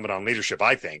 And it's incumbent on leadership,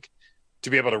 I think, to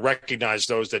be able to recognize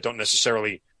those that don't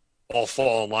necessarily all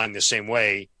fall in line the same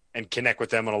way and connect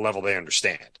with them on a level they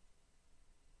understand.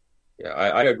 Yeah,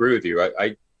 I agree with you.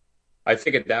 I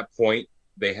think at that point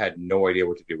they had no idea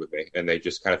what to do with me, and they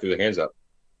just kind of threw their hands up.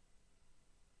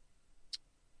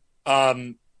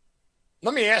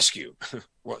 Let me ask you,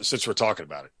 since we're talking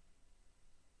about it,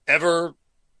 ever,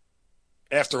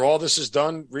 after all this is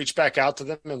done, reach back out to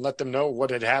them and let them know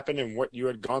what had happened and what you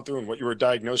had gone through and what you were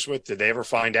diagnosed with? Did they ever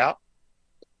find out?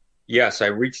 Yes, I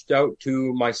reached out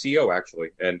to my CO actually,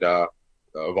 and of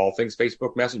all things,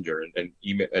 Facebook Messenger, and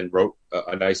email, and wrote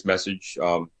a nice message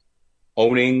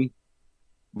owning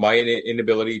my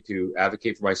inability to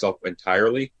advocate for myself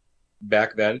entirely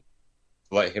back then,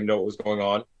 to let him know what was going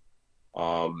on,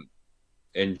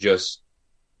 and just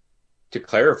to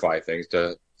clarify things,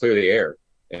 to clear the air.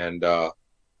 And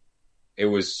it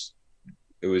was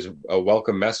a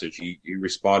welcome message. He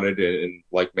responded in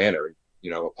like manner,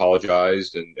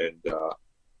 apologized and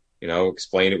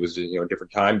explained it was a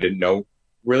different time,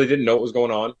 really didn't know what was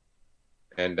going on,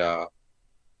 and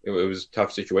it was a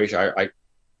tough situation. I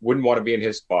wouldn't want to be in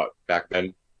his spot back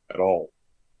then at all.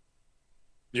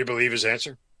 You believe his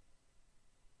answer?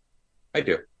 I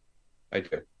do.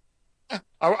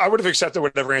 I would have accepted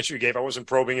whatever answer you gave. I wasn't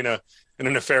probing in a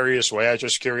nefarious way. I was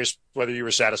just curious whether you were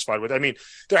satisfied with it. I mean,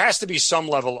 there has to be some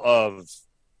level of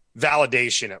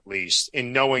validation, at least,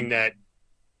 in knowing that,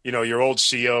 your old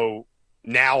CO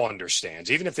now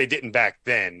understands, even if they didn't back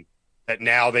then, that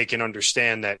now they can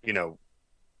understand that,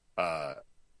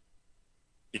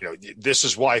 this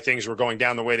is why things were going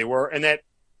down the way they were, and that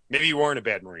maybe you weren't a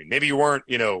bad Marine. Maybe you weren't,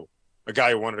 a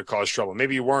guy who wanted to cause trouble.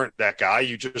 Maybe you weren't that guy.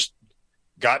 You just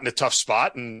got in a tough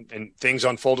spot and things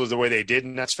unfolded the way they did,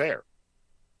 and that's fair.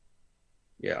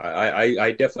 Yeah,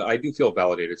 I definitely, I do feel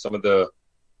validated. Some of the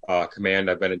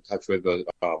command I've been in touch with,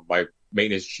 my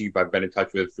maintenance chief I've been in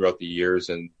touch with throughout the years,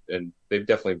 and they've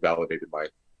definitely validated my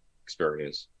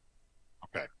experience.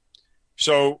 Okay.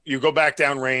 So you go back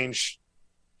down range.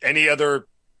 Any other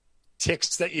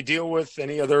ticks that you deal with?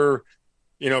 Any other,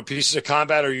 pieces of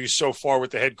combat? Or are you so far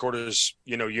with the headquarters,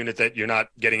 unit that you're not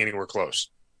getting anywhere close?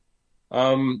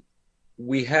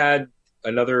 We had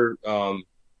another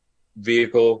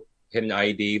vehicle hit an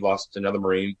IED, lost another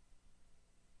Marine,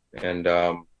 and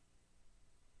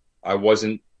I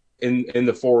wasn't in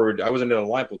the forward. I wasn't in a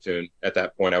line platoon at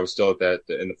that point. I was still in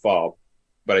the FOB,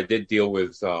 but I did deal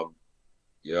with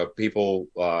people,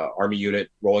 Army unit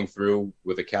rolling through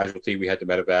with a casualty. We had to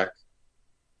medevac.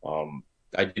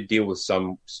 I did deal with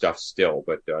some stuff still,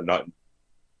 but not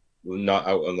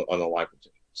out on the line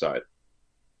platoon side.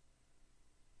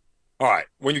 All right.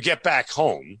 When you get back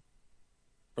home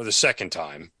for the second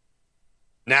time,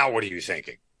 now what are you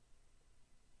thinking?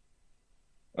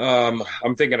 I'm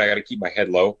thinking I got to keep my head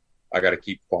low. I got to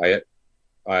keep quiet.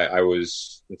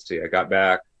 Let's see, I got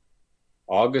back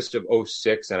August of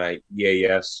 06 and I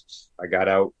got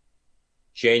out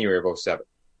January of 07.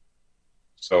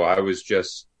 So I was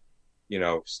just,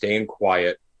 staying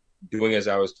quiet, doing as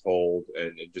I was told,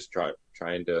 and just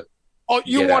trying to. Oh,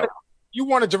 you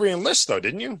wanted to re-enlist though,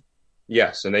 didn't you?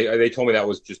 Yes, and they told me that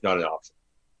was just not an option.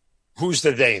 Who's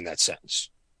the they in that sentence?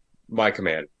 My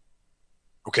command.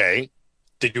 Okay.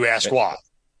 Did you ask why?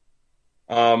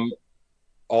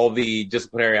 All the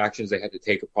disciplinary actions they had to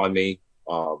take upon me,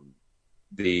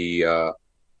 the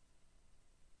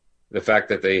fact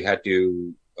that they had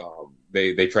to,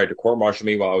 they tried to court-martial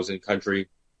me while I was in country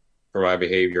for my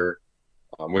behavior,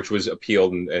 which was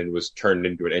appealed and was turned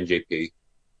into an NJP.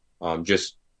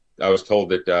 I was told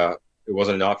that it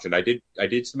wasn't an option. I did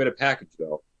submit a package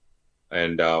though,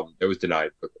 and it was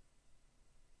denied quickly.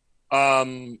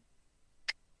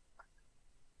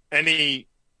 Any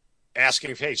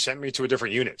asking, hey, send me to a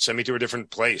different unit, send me to a different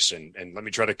place, and let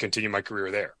me try to continue my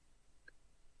career there?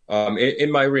 In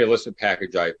my re-enlistment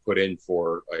package, I put in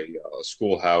for a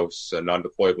schoolhouse, a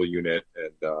non-deployable unit,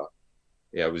 and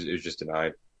it was just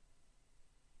denied.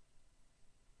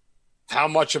 How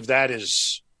much of that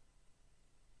is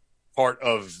part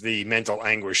of the mental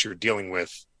anguish you're dealing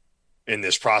with in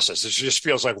this process? This just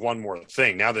feels like one more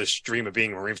thing. Now this dream of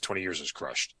being a Marine for 20 years is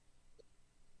crushed.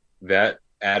 That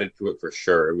added to it for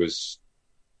sure. It was,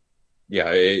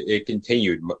 it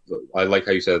continued. I like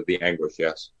how you said the anguish.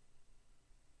 Yes.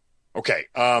 Okay.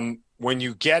 When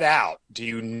you get out, do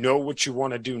you know what you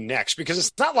want to do next? Because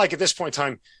it's not like at this point in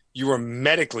time you were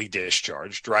medically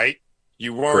discharged, right?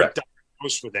 You weren't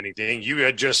diagnosed with anything. You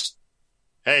had just,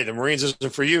 hey, the Marines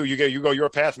isn't for you. You go your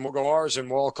path and we'll go ours and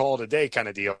we'll all call it a day kind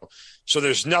of deal. So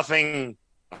there's nothing,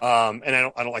 and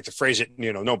I don't like to phrase it,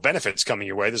 no benefits coming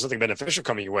your way. There's nothing beneficial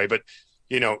coming your way, but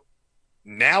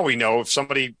now we know if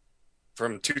somebody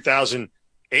from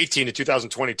 2018 to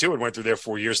 2022 had went through their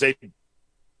 4 years, they'd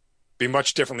be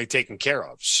much differently taken care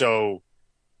of. So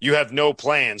you have no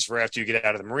plans for after you get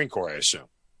out of the Marine Corps, I assume.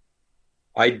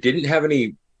 I didn't have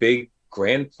any big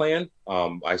grand plan.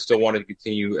 I still wanted to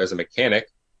continue as a mechanic,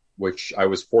 which I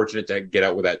was fortunate to get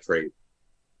out with that trade.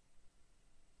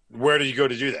 Where did you go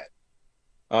to do that?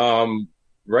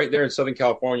 Right there in Southern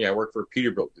California, I worked for a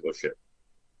Peterbilt dealership.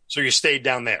 So you stayed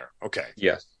down there. Okay.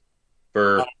 Yes.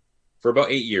 For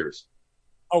about 8 years.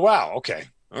 Oh, wow. Okay.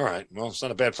 All right. Well, it's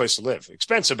not a bad place to live.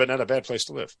 Expensive, but not a bad place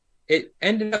to live. It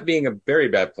ended up being a very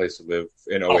bad place to live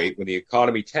in 08 when the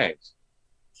economy tanked.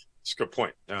 That's a good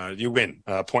point. You win.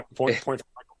 Point for Michael.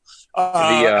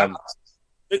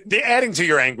 The adding to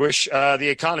your anguish, the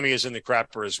economy is in the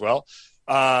crapper as well.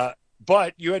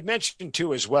 But you had mentioned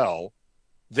too as well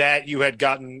that you had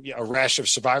gotten a rash of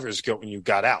survivor's guilt when you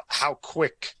got out. How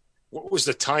quick? What was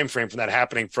the time frame from that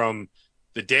happening from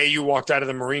the day you walked out of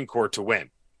the Marine Corps to when?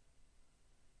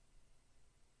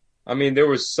 I mean, there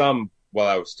was some while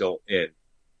I was still in,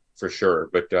 for sure.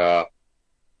 But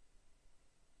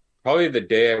probably the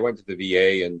day I went to the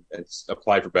VA and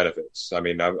applied for benefits. I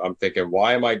mean, I'm thinking,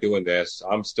 why am I doing this?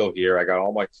 I'm still here. I got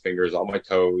all my fingers, all my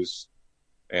toes,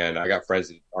 and I got friends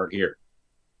that aren't here.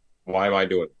 Why am I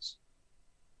doing this?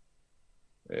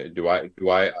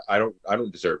 I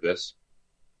don't deserve this.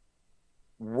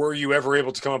 Were you ever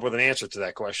able to come up with an answer to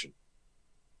that question?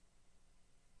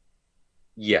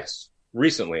 Yes.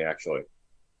 Recently, actually.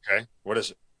 Okay. What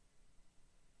is it?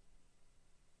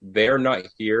 They're not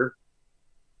here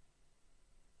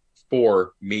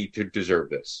for me to deserve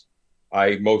this.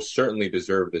 I most certainly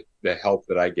deserve the help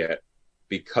that I get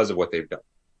because of what they've done.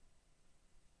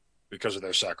 Because of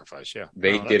their sacrifice, yeah.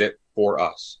 They did it for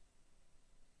us.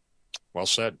 Well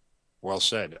said. Well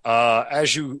said.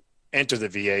 As you enter the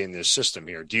VA in this system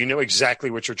here, do you know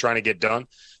exactly what you're trying to get done?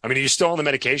 I mean, are you still on the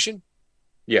medication?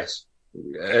 Yes.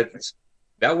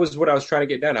 That was what I was trying to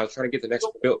get done. I was trying to get the next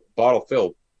bottle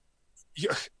filled.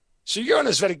 So you're on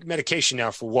this medication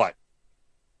now for what?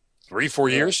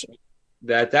 3-4 years?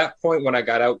 At that point, when I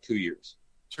got out, 2 years.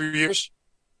 2 years?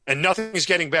 And nothing is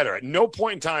getting better. At no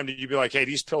point in time did you be like, hey,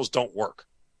 these pills don't work.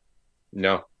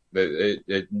 No, they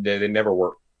never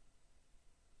work.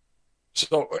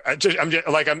 So I'm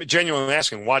genuinely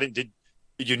asking, why did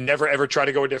you never ever try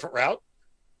to go a different route?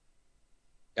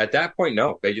 At that point,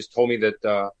 no. They just told me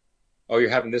that, oh, you're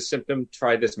having this symptom,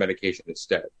 try this medication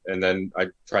instead. And then I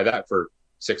tried that for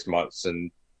 6 months,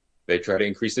 and they try to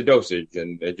increase the dosage,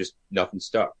 and it just nothing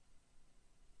stuck.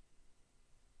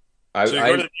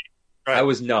 I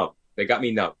was numb. They got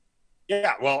me numb.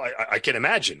 Yeah, well, I can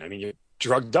imagine. I mean, you're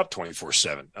drugged up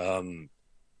 24/7.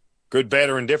 Good, bad,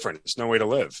 or indifferent. It's no way to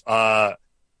live.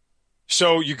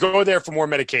 So you go there for more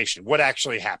medication. What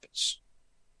actually happens?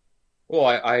 Well,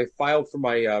 I filed for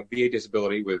my VA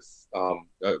disability with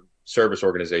a service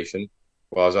organization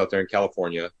while I was out there in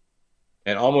California.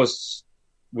 And almost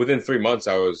within 3 months,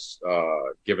 I was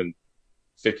given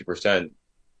 50%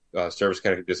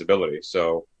 service-connected disability.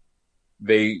 So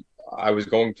I was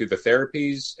going to the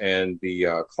therapies and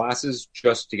the classes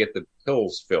just to get the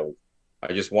pills filled.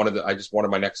 I just wanted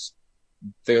my next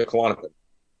thing of Klonopin.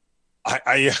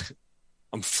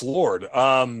 I'm floored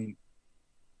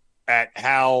at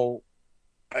how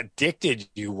addicted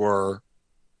you were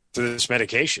to this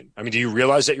medication. I mean, do you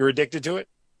realize that you're addicted to it?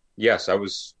 Yes, I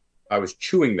was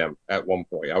chewing them at one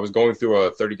point. I was going through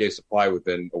a 30-day supply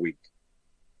within a week.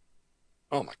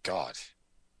 Oh my God.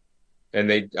 And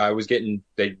they'd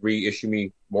reissue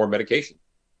me more medication.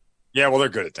 Yeah, well, they're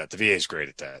good at that. The VA is great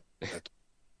at that.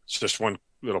 It's just one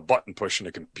little button push in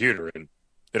the computer, and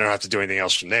they don't have to do anything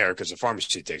else from there because the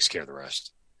pharmacy takes care of the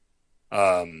rest.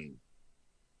 Were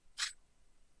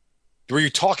you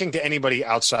talking to anybody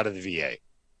outside of the VA?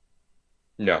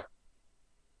 No.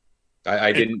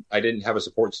 I didn't have a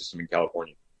support system in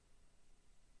California.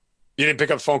 You didn't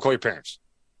pick up the phone, call your parents?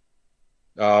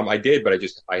 I did, but I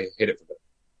hid it from them.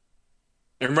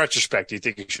 In retrospect, do you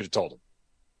think you should have told them?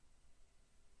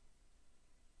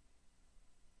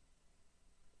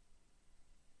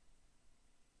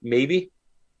 Maybe.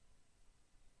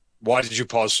 Why did you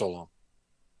pause so long?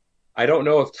 I don't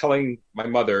know if telling my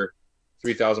mother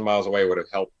 3,000 miles away would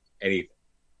have helped anything.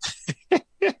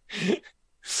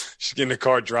 She's getting in the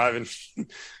car driving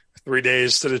 3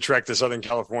 days to the trek to Southern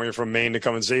California from Maine to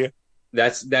come and see you?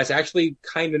 That's actually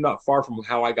kind of not far from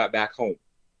how I got back home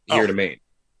here to Maine.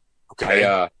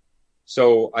 Okay.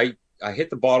 So I hit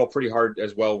the bottle pretty hard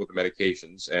as well with the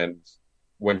medications. And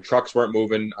when trucks weren't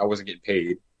moving, I wasn't getting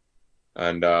paid.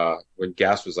 And when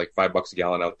gas was like $5 a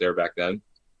gallon out there back then.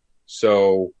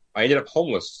 So I ended up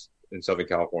homeless in Southern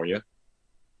California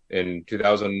in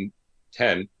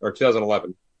 2010 or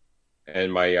 2011.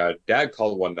 And my dad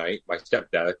called one night, my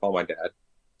stepdad, I called my dad,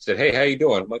 said, "Hey, how you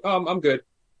doing?" I'm like, "Oh, I'm good."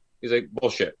 He's like,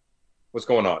 "Bullshit. What's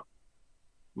going on?"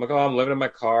 I'm like, "Oh, I'm living in my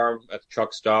car at the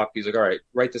truck stop." He's like, "All right,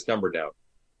 write this number down."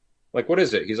 I'm like, "What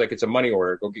is it?" He's like, "It's a money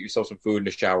order. Go get yourself some food and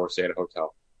a shower, stay at a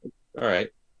hotel." Like, all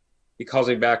right. He calls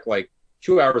me back like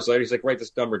 2 hours later. He's like, "Write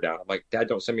this number down." I'm like, "Dad,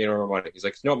 don't send me any more money." He's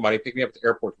like, "No money. Pick me up at the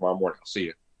airport tomorrow morning. I'll see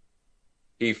you."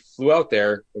 He flew out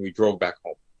there and we drove back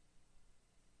home.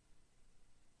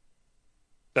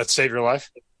 That saved your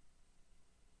life?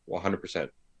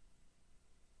 100%.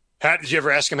 Did you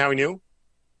ever ask him how he knew?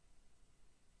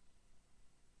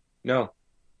 No,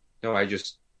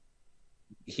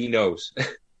 he knows.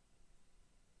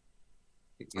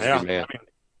 He's a good man. I mean,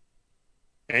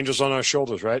 angels on our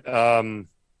shoulders, right?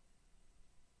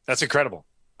 That's incredible.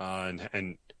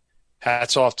 And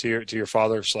hats off to your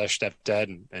father /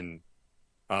 stepdad and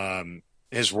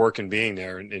his work in being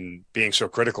there and being so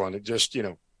critical. And it just,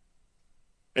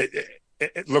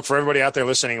 look, for everybody out there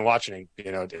listening and watching,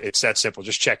 it's that simple.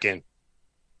 Just check in.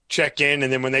 And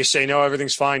then when they say no,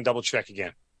 everything's fine, double check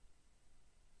again.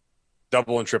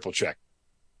 Double and triple check.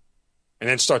 And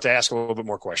then start to ask a little bit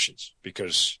more questions,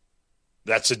 because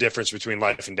that's the difference between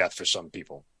life and death for some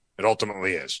people. It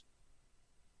ultimately is,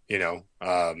 and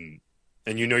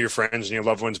your friends and your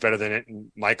loved ones better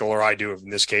than Michael or I do in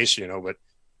this case, but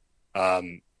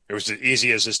it was as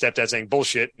easy as a stepdad saying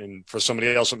bullshit. And for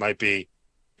somebody else, it might be,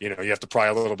 you have to pry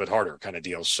a little bit harder kind of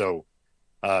deal. So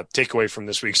takeaway from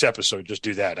this week's episode, just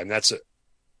do that. I mean,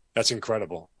 that's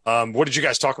incredible. What did you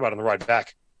guys talk about on the ride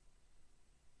back?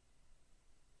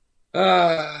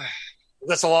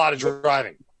 That's a lot of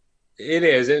driving. It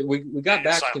is. We got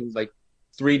back in like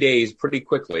 3 days pretty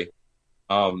quickly.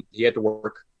 He had to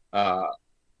work.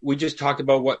 We just talked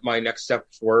about what my next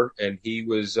steps were, and he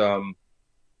was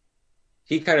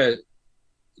he kind of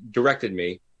directed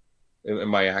me in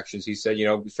my actions. He said,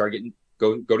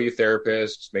 go to your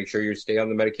therapist, make sure you stay on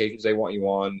the medications they want you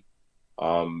on.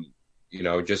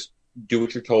 Just do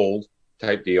what you're told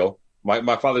type deal.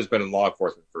 My father's been in law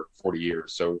enforcement for 40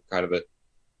 years, so kind of the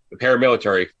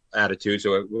paramilitary attitude.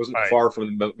 So it wasn't Right. far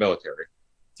from the military.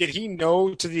 Did he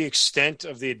know to the extent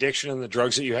of the addiction and the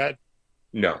drugs that you had?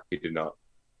 No, he did not.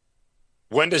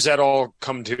 When does that all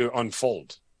come to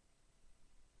unfold?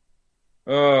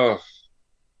 Uh,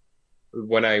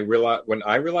 when I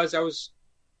realized I was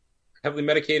heavily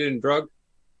medicated and drugged.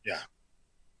 Yeah.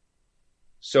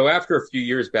 So after a few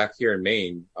years back here in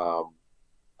Maine, I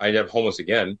ended up homeless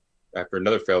again after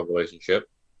another failed relationship.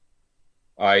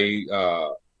 I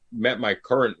met my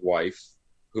current wife,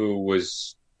 who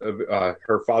was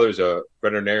her father's a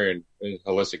veterinarian in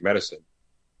holistic medicine.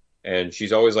 And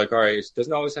she's always like, all right, it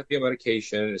doesn't always have to be a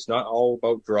medication. It's not all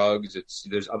about drugs.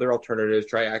 There's other alternatives.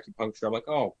 Try acupuncture. I'm like,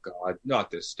 oh God,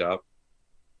 not this stuff.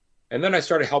 And then I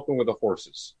started helping with the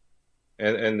horses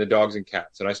and the dogs and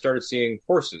cats. And I started seeing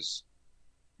horses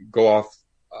go off,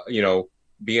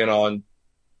 being on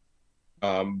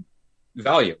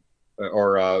Valium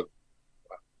or I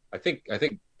think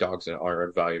dogs are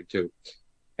on Valium too.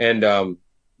 And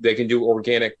they can do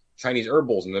organic Chinese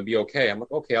herbals and they'll be okay. I'm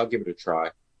like, okay, I'll give it a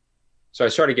try. So I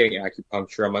started getting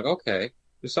acupuncture. I'm like, okay,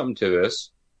 there's something to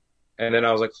this. And then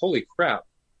I was like, holy crap,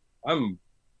 I'm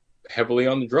heavily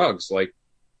on the drugs. Like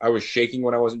I was shaking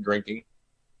when I wasn't drinking.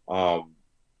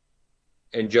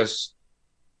 And just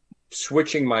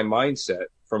switching my mindset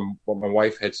from what my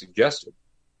wife had suggested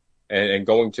and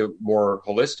going to more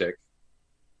holistic.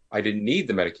 I didn't need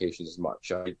the medications as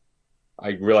much. I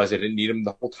realized I didn't need them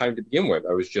the whole time to begin with.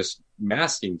 I was just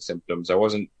masking symptoms. I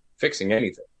wasn't fixing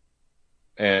anything.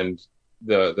 And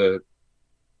the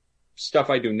stuff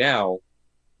I do now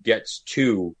gets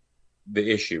to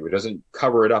the issue. It doesn't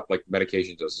cover it up like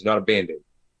medication does. It's not a Band-Aid.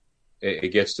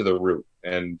 It gets to the root.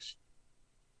 And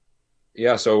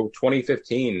yeah, so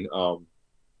 2015,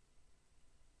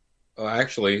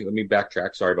 actually, let me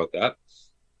backtrack. Sorry about that.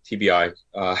 TBI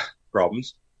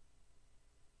problems.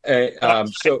 So about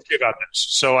this.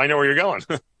 So I know where you're going.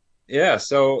 Yeah,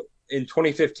 so in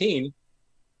 2015,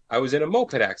 I was in a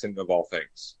moped accident of all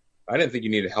things. I didn't think you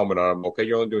needed a helmet on a moped.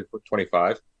 You're only doing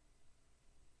 25.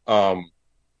 I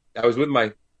was with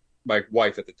my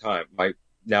wife at the time, my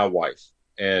now wife,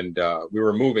 and we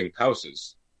were moving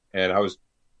houses. And I was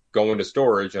going to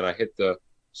storage, and I hit the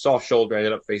soft shoulder. I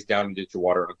ended up face down in ditch of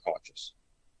water, unconscious.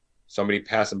 Somebody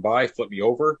passing by flipped me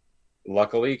over.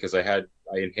 Luckily, because I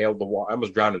inhaled the water. I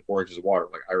almost drowned in 4 inches of water,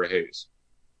 like Ira Hayes.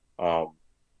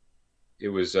 It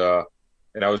was,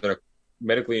 and I was in a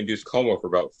medically induced coma for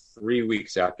about 3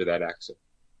 weeks after that accident.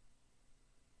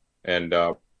 And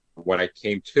when I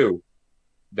came to,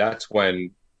 that's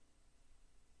when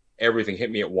everything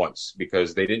hit me at once,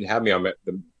 because they didn't have me on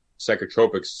the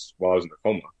psychotropics while I was in the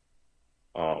coma.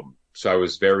 So I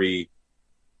was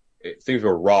things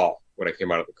were raw when I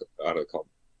came out of the coma.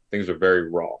 Things were very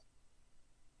raw.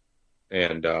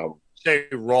 And say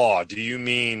raw, do you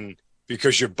mean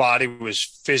because your body was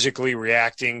physically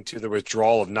reacting to the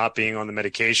withdrawal of not being on the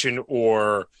medication,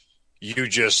 or you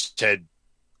just had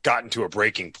gotten to a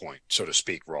breaking point, so to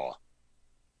speak, raw?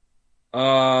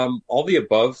 All the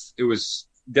above. It was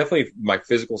definitely my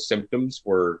physical symptoms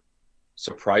were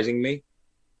surprising me.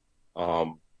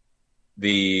 All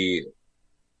the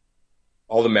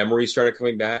memories started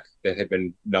coming back that had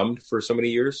been numbed for so many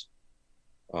years.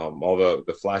 All the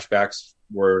flashbacks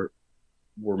were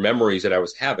memories that I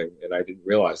was having, and I didn't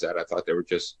realize that. I thought they were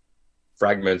just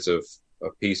fragments of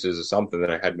pieces of something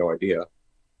that I had no idea.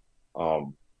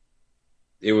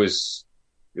 It was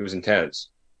intense.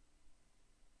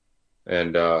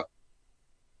 And are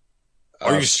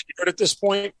you scared at this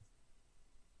point?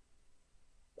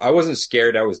 I wasn't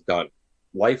scared. I was done.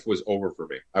 Life was over for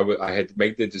me. I had to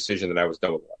make the decision that I was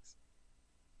done with life.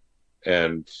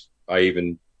 And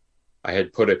I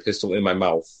had put a pistol in my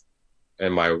mouth,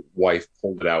 and my wife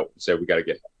pulled it out and said, "We got to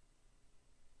get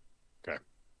help."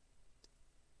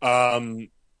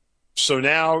 Okay. So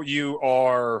now you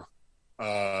are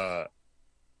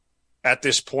at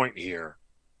this point here,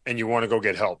 and you want to go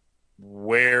get help.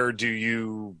 Where do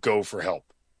you go for help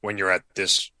when you're at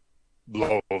this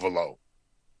low of a low?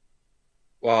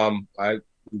 I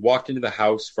walked into the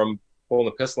house from pulling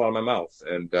the pistol out of my mouth,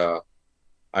 and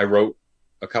I wrote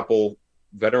a couple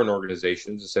veteran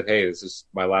organizations and said, "Hey, this is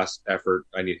my last effort.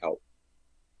 I need help."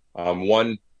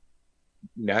 One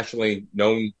nationally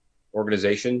known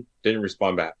organization didn't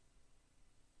respond back.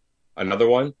 Another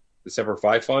one, the Semper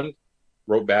Fi Fund,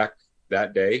 wrote back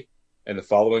that day, and the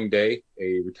following day,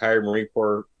 a retired Marine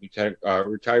Corps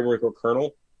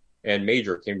colonel and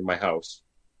major came to my house,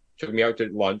 took me out to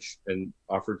lunch, and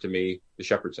offered to me the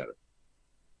Shepherd Center.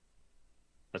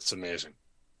 That's amazing.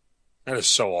 That is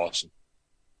so awesome.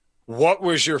 What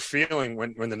was your feeling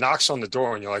when the knock's on the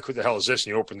door and you're like, who the hell is this?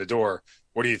 And you open the door.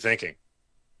 What are you thinking?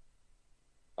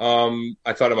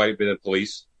 I thought it might have been the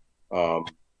police,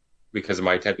 because of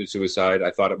my attempted suicide.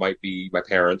 I thought it might be my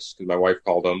parents because my wife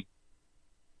called them.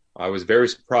 I was very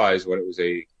surprised when it was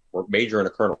a major and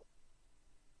a colonel.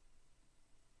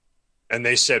 And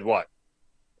they said what?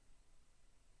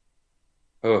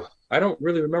 Oh, I don't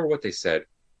really remember what they said.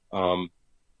 Um,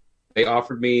 they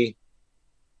offered me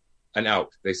an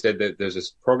out. They said that there's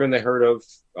this program they heard of,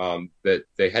 that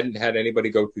they hadn't had anybody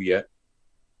go to yet.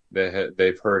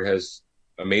 They've heard has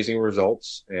amazing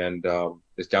results, and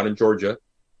it's down in Georgia,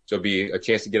 so it'd be a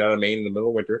chance to get out of Maine in the middle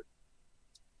of winter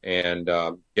and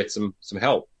get some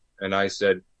help. And I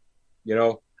said,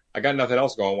 I got nothing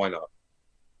else going. Why not?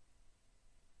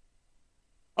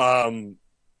 Um,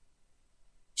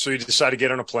 so you decide to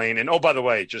get on a plane. And, oh, by the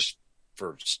way, just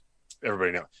for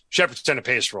everybody to know, Shepherd Center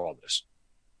pays for all this.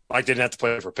 Mike didn't have to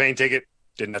pay for a plane ticket,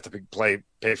 didn't have to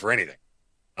pay for anything.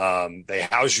 They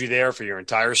house you there for your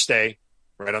entire stay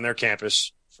right on their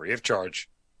campus, free of charge,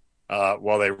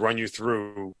 while they run you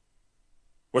through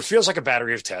what feels like a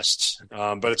battery of tests.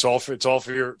 But it's all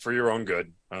for your own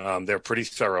good. They're pretty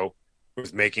thorough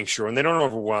with making sure, and they don't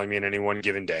overwhelm you in any one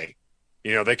given day.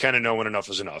 They kind of know when enough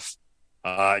is enough.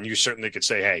 And you certainly could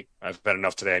say, hey, I've had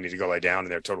enough today. I need to go lay down.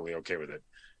 And they're totally okay with it.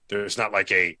 There's not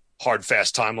like a hard,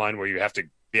 fast timeline where you have to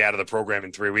be out of the program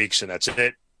in 3 weeks and that's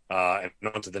it. And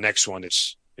on to the next one.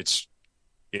 It's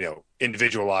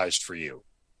individualized for you.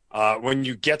 When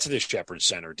you get to the Shepherd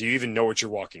Center, do you even know what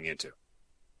you're walking into?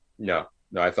 No.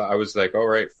 I was like, all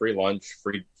right, free lunch,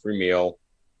 free meal,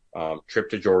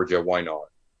 trip to Georgia. Why not?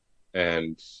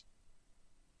 And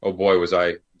oh boy, was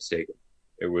I mistaken.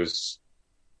 It was,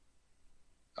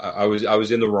 I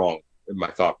was in the wrong in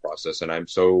my thought process, and I'm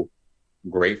so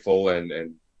grateful,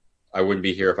 and I wouldn't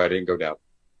be here if I didn't go down.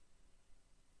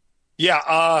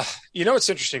 Yeah. It's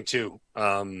interesting too.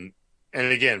 And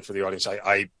again, for the audience,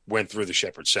 I went through the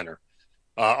Shepherd Center,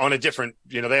 on a different,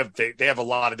 they have a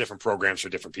lot of different programs for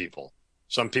different people.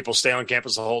 Some people stay on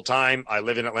campus the whole time. I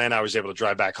live in Atlanta. I was able to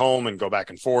drive back home and go back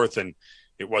and forth, and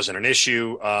it wasn't an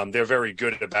issue. They're very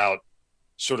good about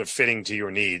sort of fitting to your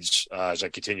needs, as I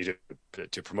continue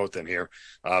to promote them here.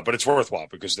 But it's worthwhile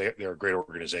because they're a great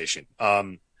organization. But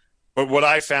what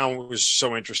I found was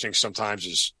so interesting sometimes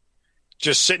is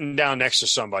just sitting down next to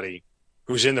somebody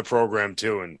who's in the program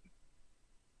too and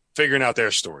figuring out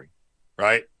their story,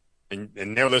 right? And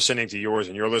they're listening to yours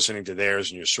and you're listening to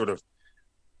theirs, and you're sort of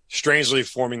strangely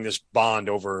forming this bond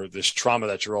over this trauma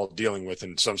that you're all dealing with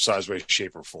in some size, way,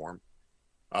 shape, or form.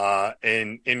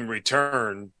 And in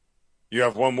return, you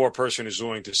have one more person who's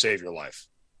willing to save your life,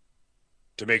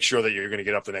 to make sure that you're going to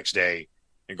get up the next day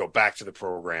and go back to the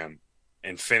program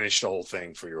and finish the whole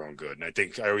thing for your own good. And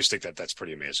I always think that that's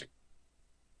pretty amazing.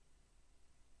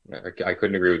 I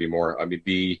couldn't agree with you more. I mean,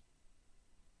 the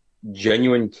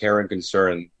genuine care and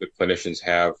concern the clinicians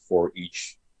have for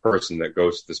each person that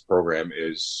goes to this program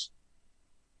is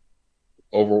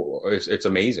it's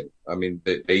amazing. I mean,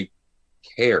 they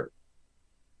care.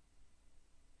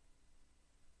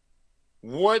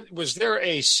 What was there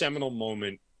a seminal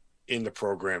moment in the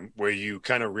program where you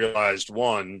kind of realized,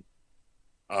 one,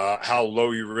 how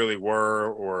low you really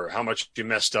were, or how much you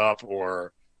messed up,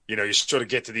 or you sort of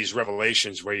get to these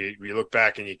revelations where you look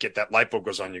back and you get that light bulb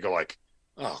goes on, you go like,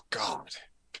 oh God,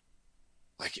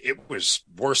 like it was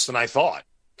worse than I thought,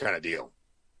 kind of deal?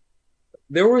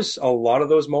 There was a lot of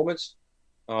those moments,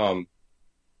 not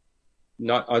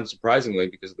unsurprisingly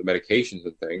because of the medications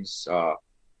and things.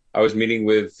 I was meeting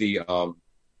with the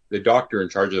doctor in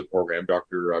charge of the program,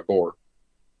 Dr. Gore,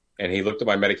 and he looked at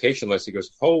my medication list. He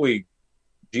goes, holy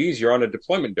geez, you're on a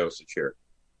deployment dosage here.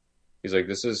 He's like,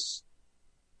 this is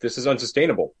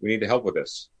unsustainable. We need to help with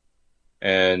this.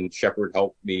 And Shepherd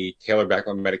helped me tailor back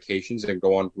on medications and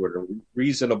go on to a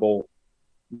reasonable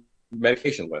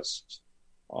medication list.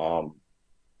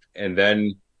 And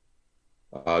then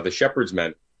the Shepherd's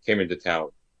men came into town,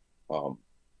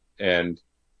 and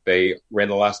they ran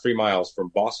the last 3 miles from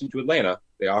Boston to Atlanta.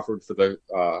 They offered for the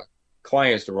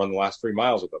clients to run the last 3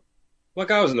 miles with them.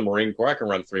 Look, I was in the Marine Corps. I can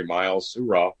run 3 miles.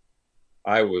 Hoorah.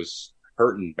 I was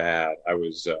hurting bad. I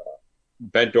was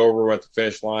bent over at the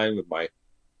finish line with my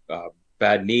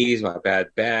bad knees, my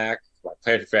bad back, my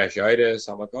plantar fasciitis.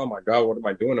 I'm like, oh my God, what am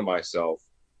I doing to myself?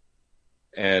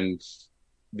 And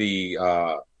the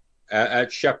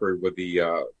at Shepherd, with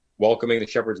the welcoming the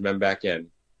Shepherd's men back in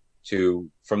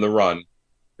from the run,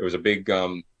 there was a big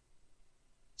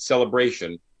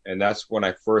celebration, and that's when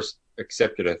I first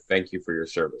accepted a thank you for your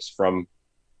service from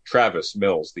Travis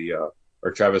Mills,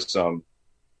 Travis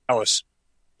Ellis.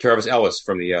 Travis Ellis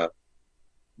from the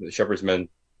Shepherd's Men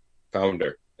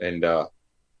founder. And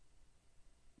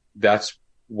that's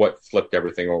what flipped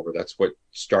everything over. That's what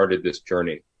started this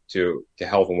journey to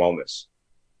health and wellness.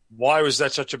 Why was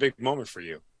that such a big moment for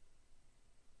you?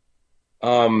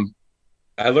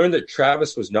 I learned that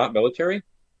Travis was not military,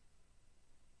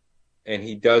 and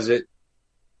he does it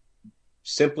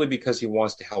simply because he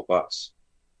wants to help us.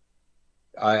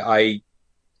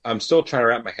 I'm still trying to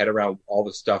wrap my head around all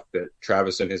the stuff that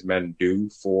Travis and his men do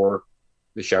for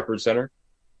the Shepherd Center.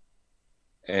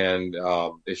 And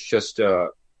it's just,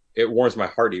 it warms my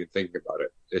heart even thinking about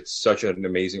it. It's such an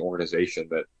amazing organization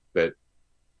that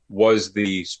was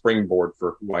the springboard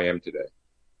for who I am today.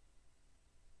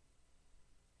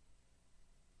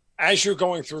 As you're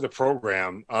going through the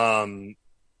program, and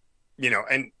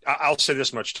I'll say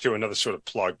this much too, another sort of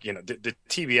plug, the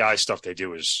TBI stuff they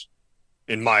do is,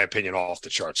 in my opinion, off the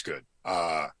charts good.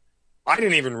 I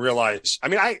didn't even realize,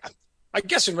 I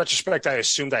guess in retrospect, I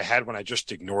assumed I had when I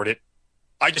just ignored it.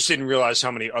 I just didn't realize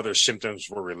how many other symptoms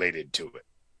were related to it.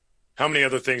 How many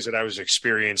other things that I was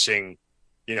experiencing,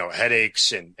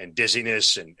 headaches and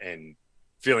dizziness and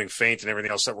feeling faint and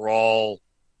everything else that were all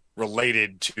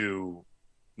related to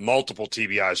multiple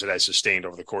TBIs that I sustained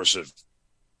over the course of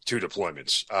 2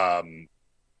 deployments.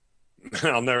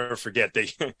 I'll never forget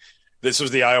this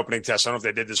was the eye-opening test. I don't know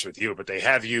if they did this with you, but they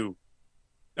have you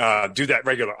do that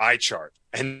regular eye chart.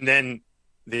 And then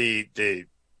the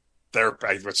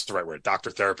therapist, what's the right word?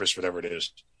 Doctor, therapist, whatever it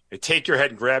is. They take your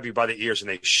head and grab you by the ears and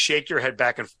they shake your head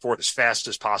back and forth as fast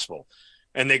as possible.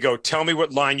 And they go, tell me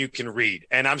what line you can read.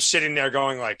 And I'm sitting there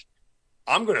going like,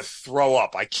 I'm going to throw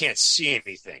up. I can't see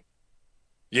anything.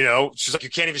 She's like, you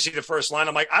can't even see the first line.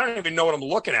 I'm like, I don't even know what I'm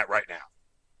looking at right now.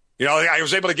 I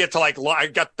was able to get to I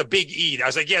got the big E. I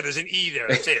was like, yeah, there's an E there.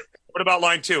 That's it. What about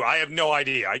line 2? I have no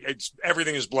idea.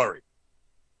 Everything is blurry.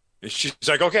 And she's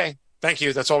like, okay, thank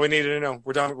you. That's all we needed to know.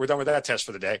 We're done with that test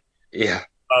for the day. Yeah.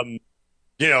 And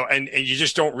you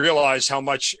just don't realize how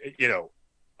much,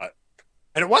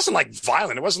 and it wasn't like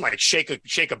violent. It wasn't like shake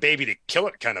a baby to kill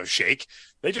it kind of shake.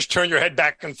 They just turn your head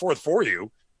back and forth for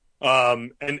you.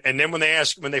 And then when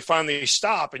they finally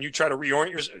stop and you try to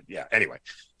reorient yourself. Yeah. Anyway.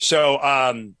 So,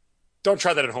 don't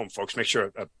try that at home, folks. Make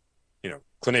sure a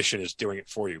clinician is doing it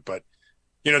for you. But,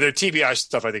 their TBI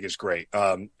stuff I think is great.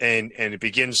 And it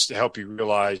begins to help you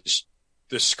realize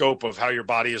the scope of how your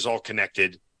body is all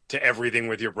connected to everything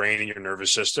with your brain and your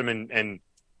nervous system and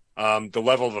the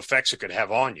level of effects it could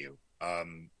have on you.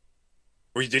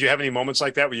 Did you have any moments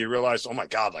like that where you realized, oh my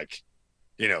God,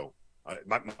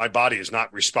 my body is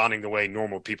not responding the way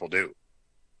normal people do?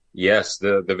 Yes.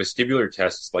 The vestibular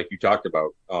tests, like you talked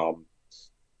about,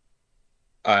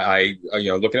 I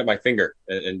looking at my finger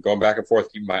and going back and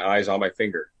forth, keeping my eyes on my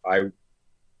finger. I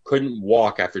couldn't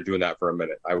walk after doing that for a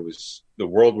minute. The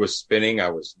world was spinning. I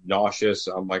was nauseous.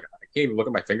 I'm like, I can't even look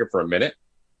at my finger for a minute.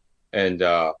 And,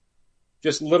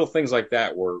 just little things like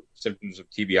that were symptoms of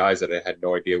TBIs that I had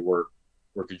no idea were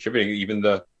contributing. Even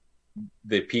the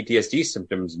PTSD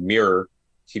symptoms mirror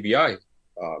TBI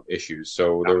issues.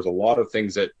 So there was a lot of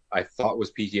things that I thought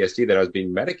was PTSD that I was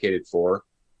being medicated for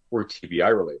were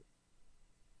TBI related.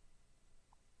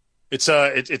 It's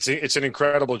an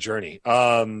incredible journey.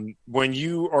 When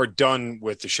you are done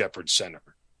with the Shepherd Center,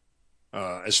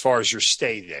 as far as your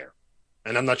stay there,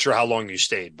 and I'm not sure how long you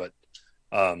stayed, but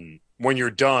when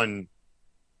you're done,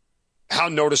 how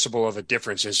noticeable of a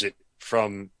difference is it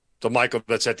from the Michael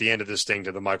that's at the end of this thing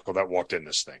to the Michael that walked in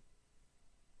this thing?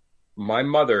 My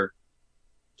mother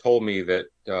told me that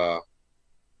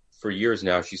for years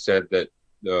now, she said that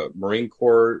the Marine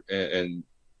Corps and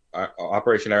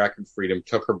Operation Iraqi Freedom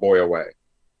took her boy away.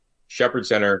 Shepherd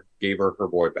Center gave her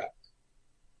boy back.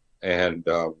 And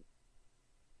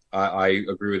I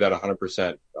agree with that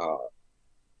 100%.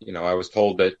 I was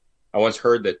told that I once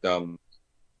heard that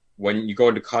when you go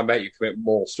into combat, you commit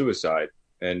moral suicide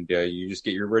and you just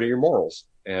get rid of your morals.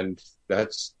 And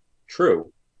that's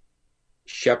true.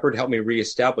 Shepherd helped me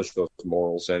reestablish those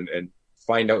morals and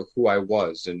find out who I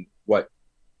was and what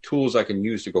tools I can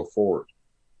use to go forward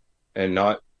and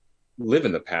not live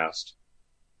in the past.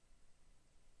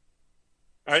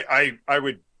 I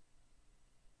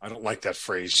don't like that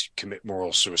phrase, commit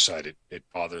moral suicide. It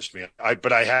bothers me.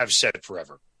 But I have said it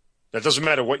forever. That doesn't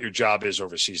matter what your job is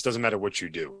overseas. Doesn't matter what you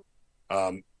do.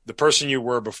 The person you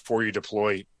were before you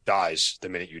deploy dies the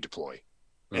minute you deploy.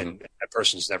 Mm-hmm. And that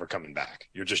person's never coming back.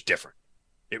 You're just different.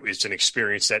 It's an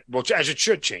experience that, well, as it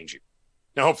should change you.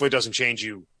 Now, hopefully it doesn't change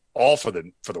you all for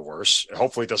the worse.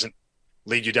 Hopefully it doesn't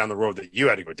lead you down the road that you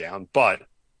had to go down. But the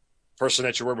person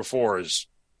that you were before is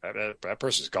that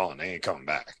person's gone. They ain't coming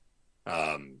back.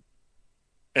 And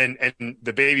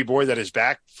the baby boy that is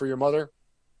back for your mother,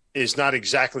 is not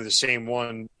exactly the same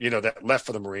one, that left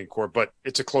for the Marine Corps, but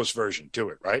it's a close version to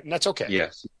it, right? And that's okay.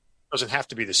 Yes. It doesn't have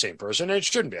to be the same person, and it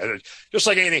shouldn't be. Just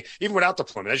like anything, even without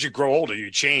deployment, as you grow older,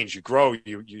 you change, you grow,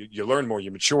 you learn more,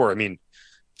 you mature. I mean,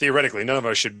 theoretically, none of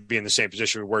us should be in the same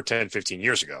position we were 10, 15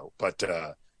 years ago, but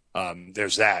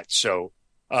there's that. So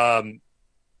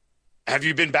have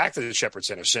you been back to the Shepherd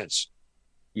Center since?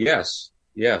 Yes.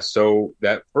 So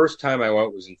that first time I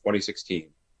went was in 2016,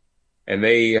 and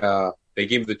they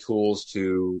gave me the tools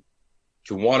to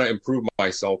want to improve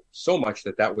myself so much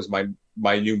that was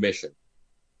my new mission.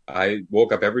 I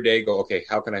woke up every day, go, okay,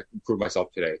 how can I improve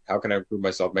myself today? How can I improve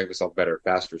myself, make myself better,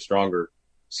 faster, stronger,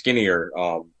 skinnier?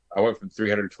 I went from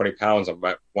 320 pounds. I'm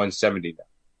at 170 now.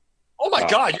 Oh my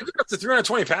God, you got up to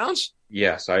 320 pounds?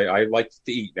 Yes, I like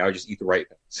to eat. Now I just eat the right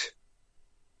things.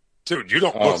 Dude, you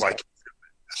don't look like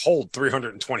hold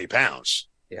 320 pounds.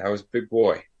 Yeah, I was a big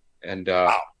boy. And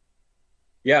wow.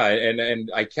 Yeah, and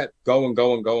I kept going.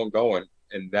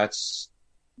 And that's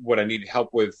what I needed help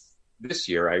with this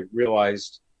year. I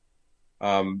realized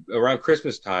around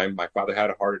Christmas time, my father had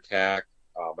a heart attack.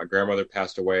 My grandmother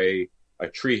passed away. A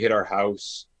tree hit our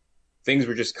house. Things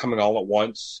were just coming all at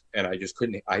once, and I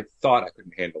thought I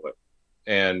couldn't handle it.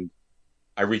 And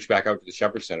I reached back out to the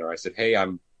Shepherd Center. I said, hey,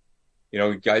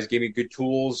 you guys gave me good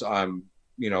tools. I'm,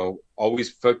 always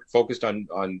focused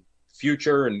on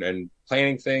future and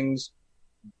planning things,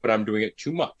 but I'm doing it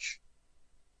too much.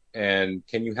 And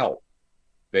can you help?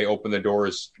 They opened the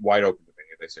doors wide open to me.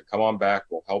 They said, come on back.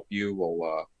 We'll help you.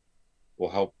 We'll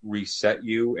help reset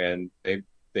you. And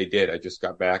they did. I just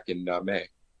got back in May.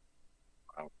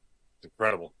 Wow.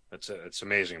 Incredible. It's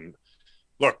amazing.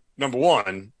 Look, number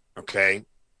one, okay,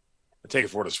 I take it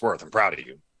for what it's worth. I'm proud of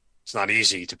you. It's not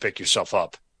easy to pick yourself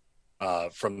up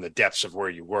from the depths of where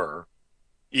you were,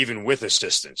 even with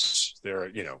assistance.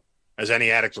 There, as any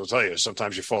addict will tell you,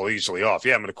 sometimes you fall easily off.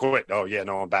 Yeah, I'm going to quit. Oh, yeah,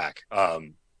 no, I'm back.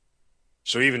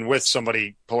 So even with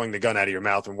somebody pulling the gun out of your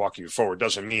mouth and walking you forward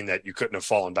doesn't mean that you couldn't have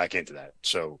fallen back into that.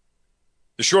 So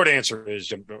the short answer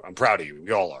is I'm proud of you.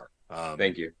 We all are.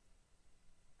 Thank you.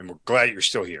 And we're glad you're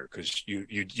still here because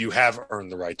you have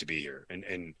earned the right to be here.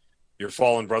 And your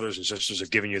fallen brothers and sisters have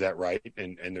given you that right.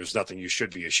 And there's nothing you should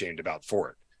be ashamed about for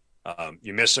it.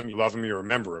 You miss them, you love them, you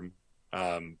remember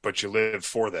them, but you live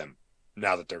for them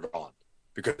now that they're gone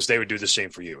because they would do the same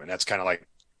for you. And that's kind of like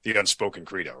the unspoken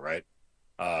credo, right?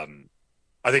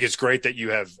 I think it's great that you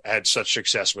have had such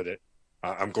success with it.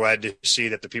 I'm glad to see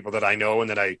that the people that I know and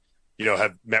that I,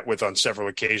 have met with on several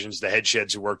occasions, the head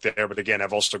sheds who work there. But again,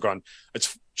 I've also gone,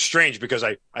 it's strange because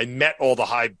I met all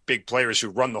the big players who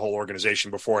run the whole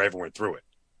organization before I ever went through it.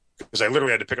 Because I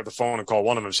literally had to pick up the phone and call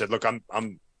one of them and said, look,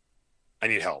 I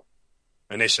need help.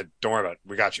 And they said, don't worry about it.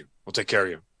 We got you. We'll take care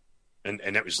of you. And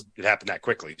it happened that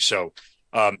quickly. So,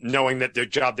 knowing that the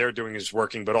job they're doing is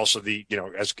working, but also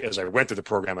as I went through the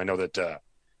program, I know that,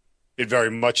 it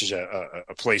very much is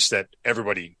a place that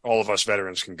everybody, all of us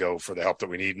veterans can go for the help that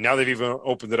we need. Now they've even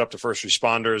opened it up to first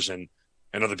responders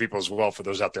and other people as well for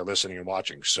those out there listening and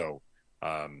watching. So,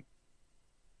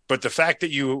 but the fact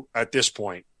that you, at this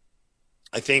point,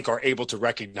 I think are able to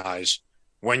recognize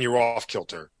when you're off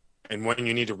kilter and when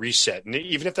you need to reset. And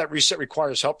even if that reset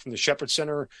requires help from the Shepherd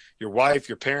Center, your wife,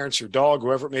 your parents, your dog,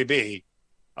 whoever it may be,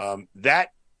 that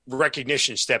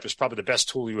recognition step is probably the best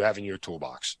tool you have in your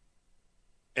toolbox.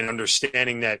 And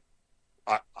understanding that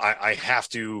I have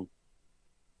to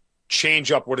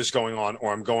change up what is going on,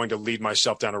 or I'm going to lead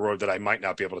myself down a road that I might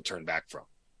not be able to turn back from.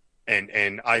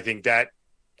 And I think that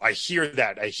I hear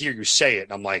you say it,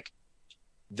 and I'm like,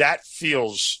 that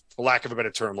feels, for lack of a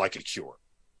better term, like a cure,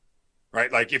 right?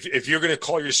 Like if you're going to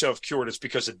call yourself cured, it's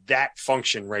because of that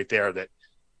function right there that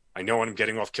I know when I'm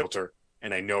getting off kilter,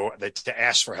 and I know that to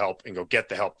ask for help and go get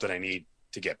the help that I need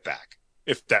to get back,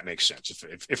 if that makes sense,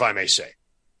 if I may say.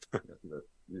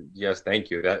 Yes, thank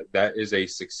you. That is a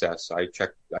success. I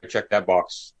checked that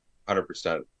box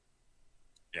 100%.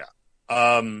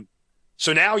 Yeah.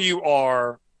 So now you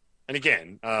are, and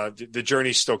again, the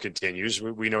journey still continues.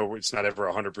 We know it's not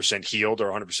ever 100% healed or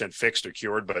 100% fixed or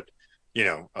cured, but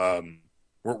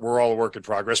we're all a work in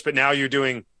progress. But now you're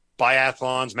doing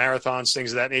biathlons, marathons,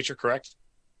 things of that nature, correct?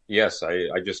 Yes,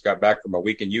 I just got back from a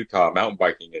week in Utah mountain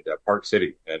biking at Park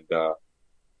City, and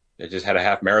I just had a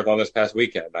half marathon this past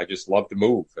weekend. I just love to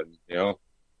move, and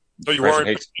So you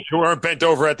weren't bent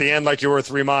over at the end like you were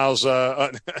 3 miles.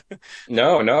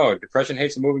 No. Depression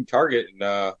hates a moving target, and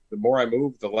the more I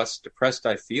move, the less depressed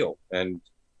I feel. And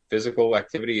physical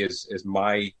activity is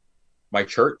my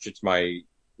church. It's my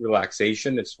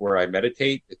relaxation. It's where I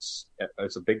meditate. It's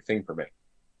a big thing for me.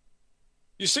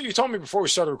 You told me before we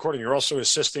started recording, you're also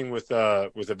assisting with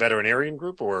a veterinarian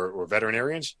group or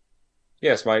veterinarians.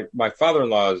 Yes, my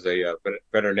father-in-law is a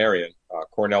veterinarian,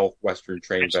 Cornell Western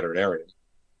trained veterinarian,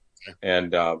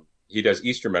 and he does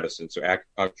Eastern medicine, so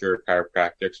acupuncture,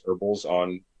 chiropractics, herbals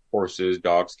on horses,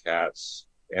 dogs, cats,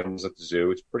 animals at the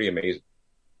zoo. It's pretty amazing.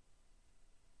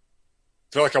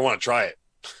 I feel like I want to try it.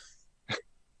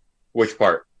 Which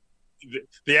part?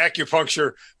 The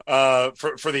acupuncture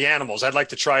for the animals. I'd like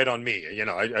to try it on me.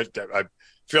 I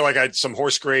feel like some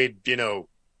horse grade,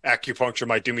 acupuncture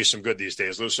might do me some good these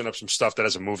days. Loosen up some stuff that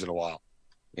hasn't moved in a while.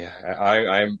 Yeah,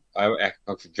 I'm an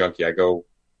acupuncture junkie. I go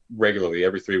regularly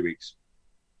every 3 weeks.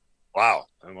 Wow.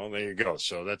 Well, there you go.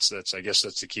 So that's I guess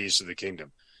that's the keys to the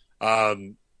kingdom.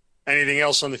 Anything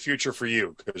else on the future for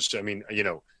you? Because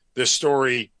this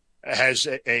story has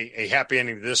a happy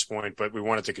ending to this point, but we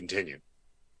want it to continue.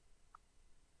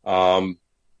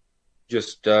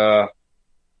 Just my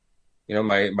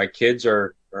kids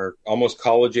are almost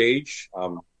college age.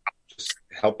 Just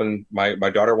helping my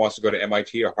daughter wants to go to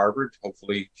MIT or Harvard.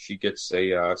 Hopefully she gets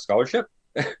a scholarship.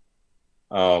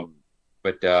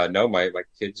 But no, my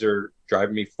kids are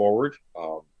driving me forward.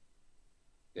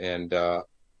 And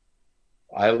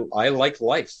I like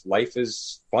life. Life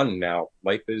is fun now.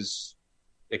 Life is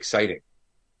exciting.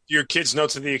 Do your kids know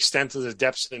to the extent of the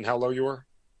depths and how low you are?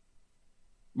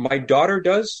 My daughter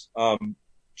does.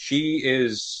 She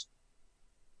is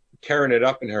tearing it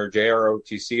up in her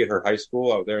JROTC at her high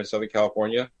school out there in Southern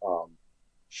California.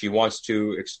 She wants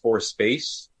to explore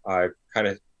space. I've kind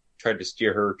of tried to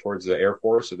steer her towards the Air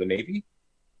Force or the Navy.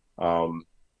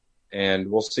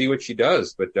 And we'll see what she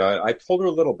does. But I told her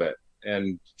a little bit,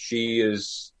 and she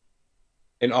is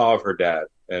in awe of her dad.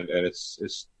 And it's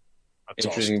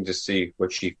interesting awesome to see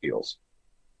what she feels.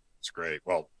 That's great.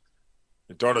 Well,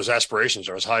 your daughter's aspirations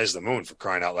are as high as the moon, for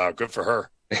crying out loud. Good for her.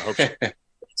 I hope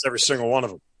it's every single one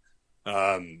of them.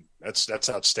 That's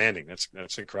outstanding.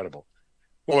 That's incredible.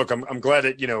 Well, look, I'm glad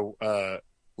that,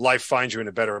 life finds you in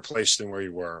a better place than where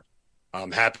you were.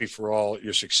 I'm happy for all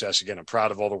your success. Again, I'm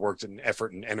proud of all the work and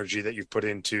effort and energy that you've put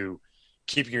into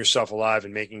keeping yourself alive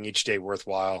and making each day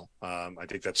worthwhile. I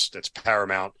think that's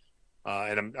paramount.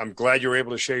 And I'm glad you're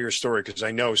able to share your story, because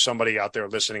I know somebody out there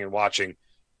listening and watching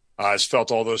has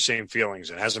felt all those same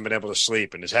feelings and hasn't been able to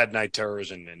sleep and has had night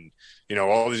terrors and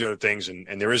all these other things.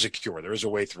 And there is a cure. There is a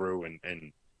way through.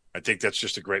 And I think that's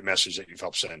just a great message that you've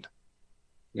helped send.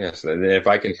 Yes. And if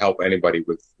I can help anybody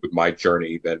with my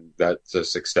journey, then that's a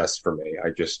success for me.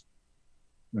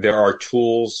 There are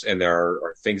tools and there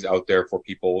are things out there for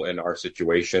people in our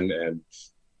situation, and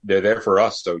they're there for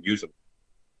us. So use them.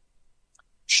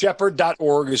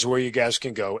 Shepherd.org is where you guys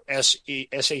can go.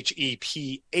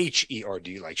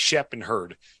 SHEPHERD, like Shep and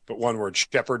Herd, but one word.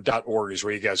 Shepherd.org is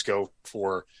where you guys go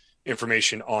for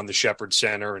information on the Shepherd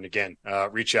Center. And again,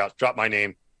 reach out, drop my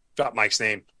name, drop Mike's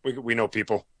name. We know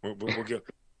people. We'll give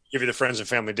you the friends and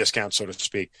family discount, so to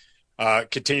speak.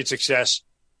 Continued success.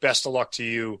 Best of luck to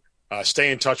you. Stay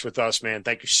in touch with us, man.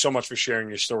 Thank you so much for sharing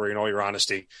your story and all your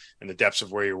honesty and the depths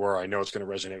of where you were. I know it's going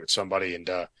to resonate with somebody, and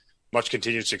much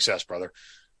continued success, brother.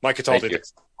 Mike Cataldi,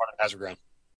 Hazard Ground.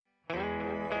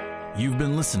 You've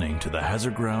been listening to the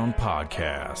Hazard Ground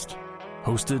podcast,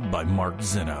 hosted by Mark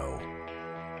Zinno.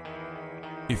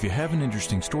 If you have an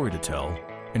interesting story to tell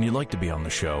and you'd like to be on the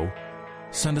show,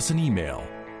 send us an email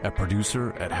at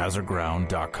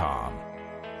producer@hazardground.com.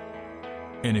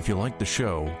 And if you like the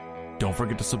show, don't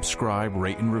forget to subscribe,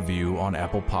 rate, and review on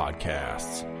Apple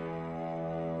Podcasts.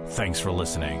 Thanks for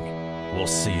listening. We'll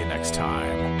see you next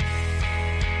time.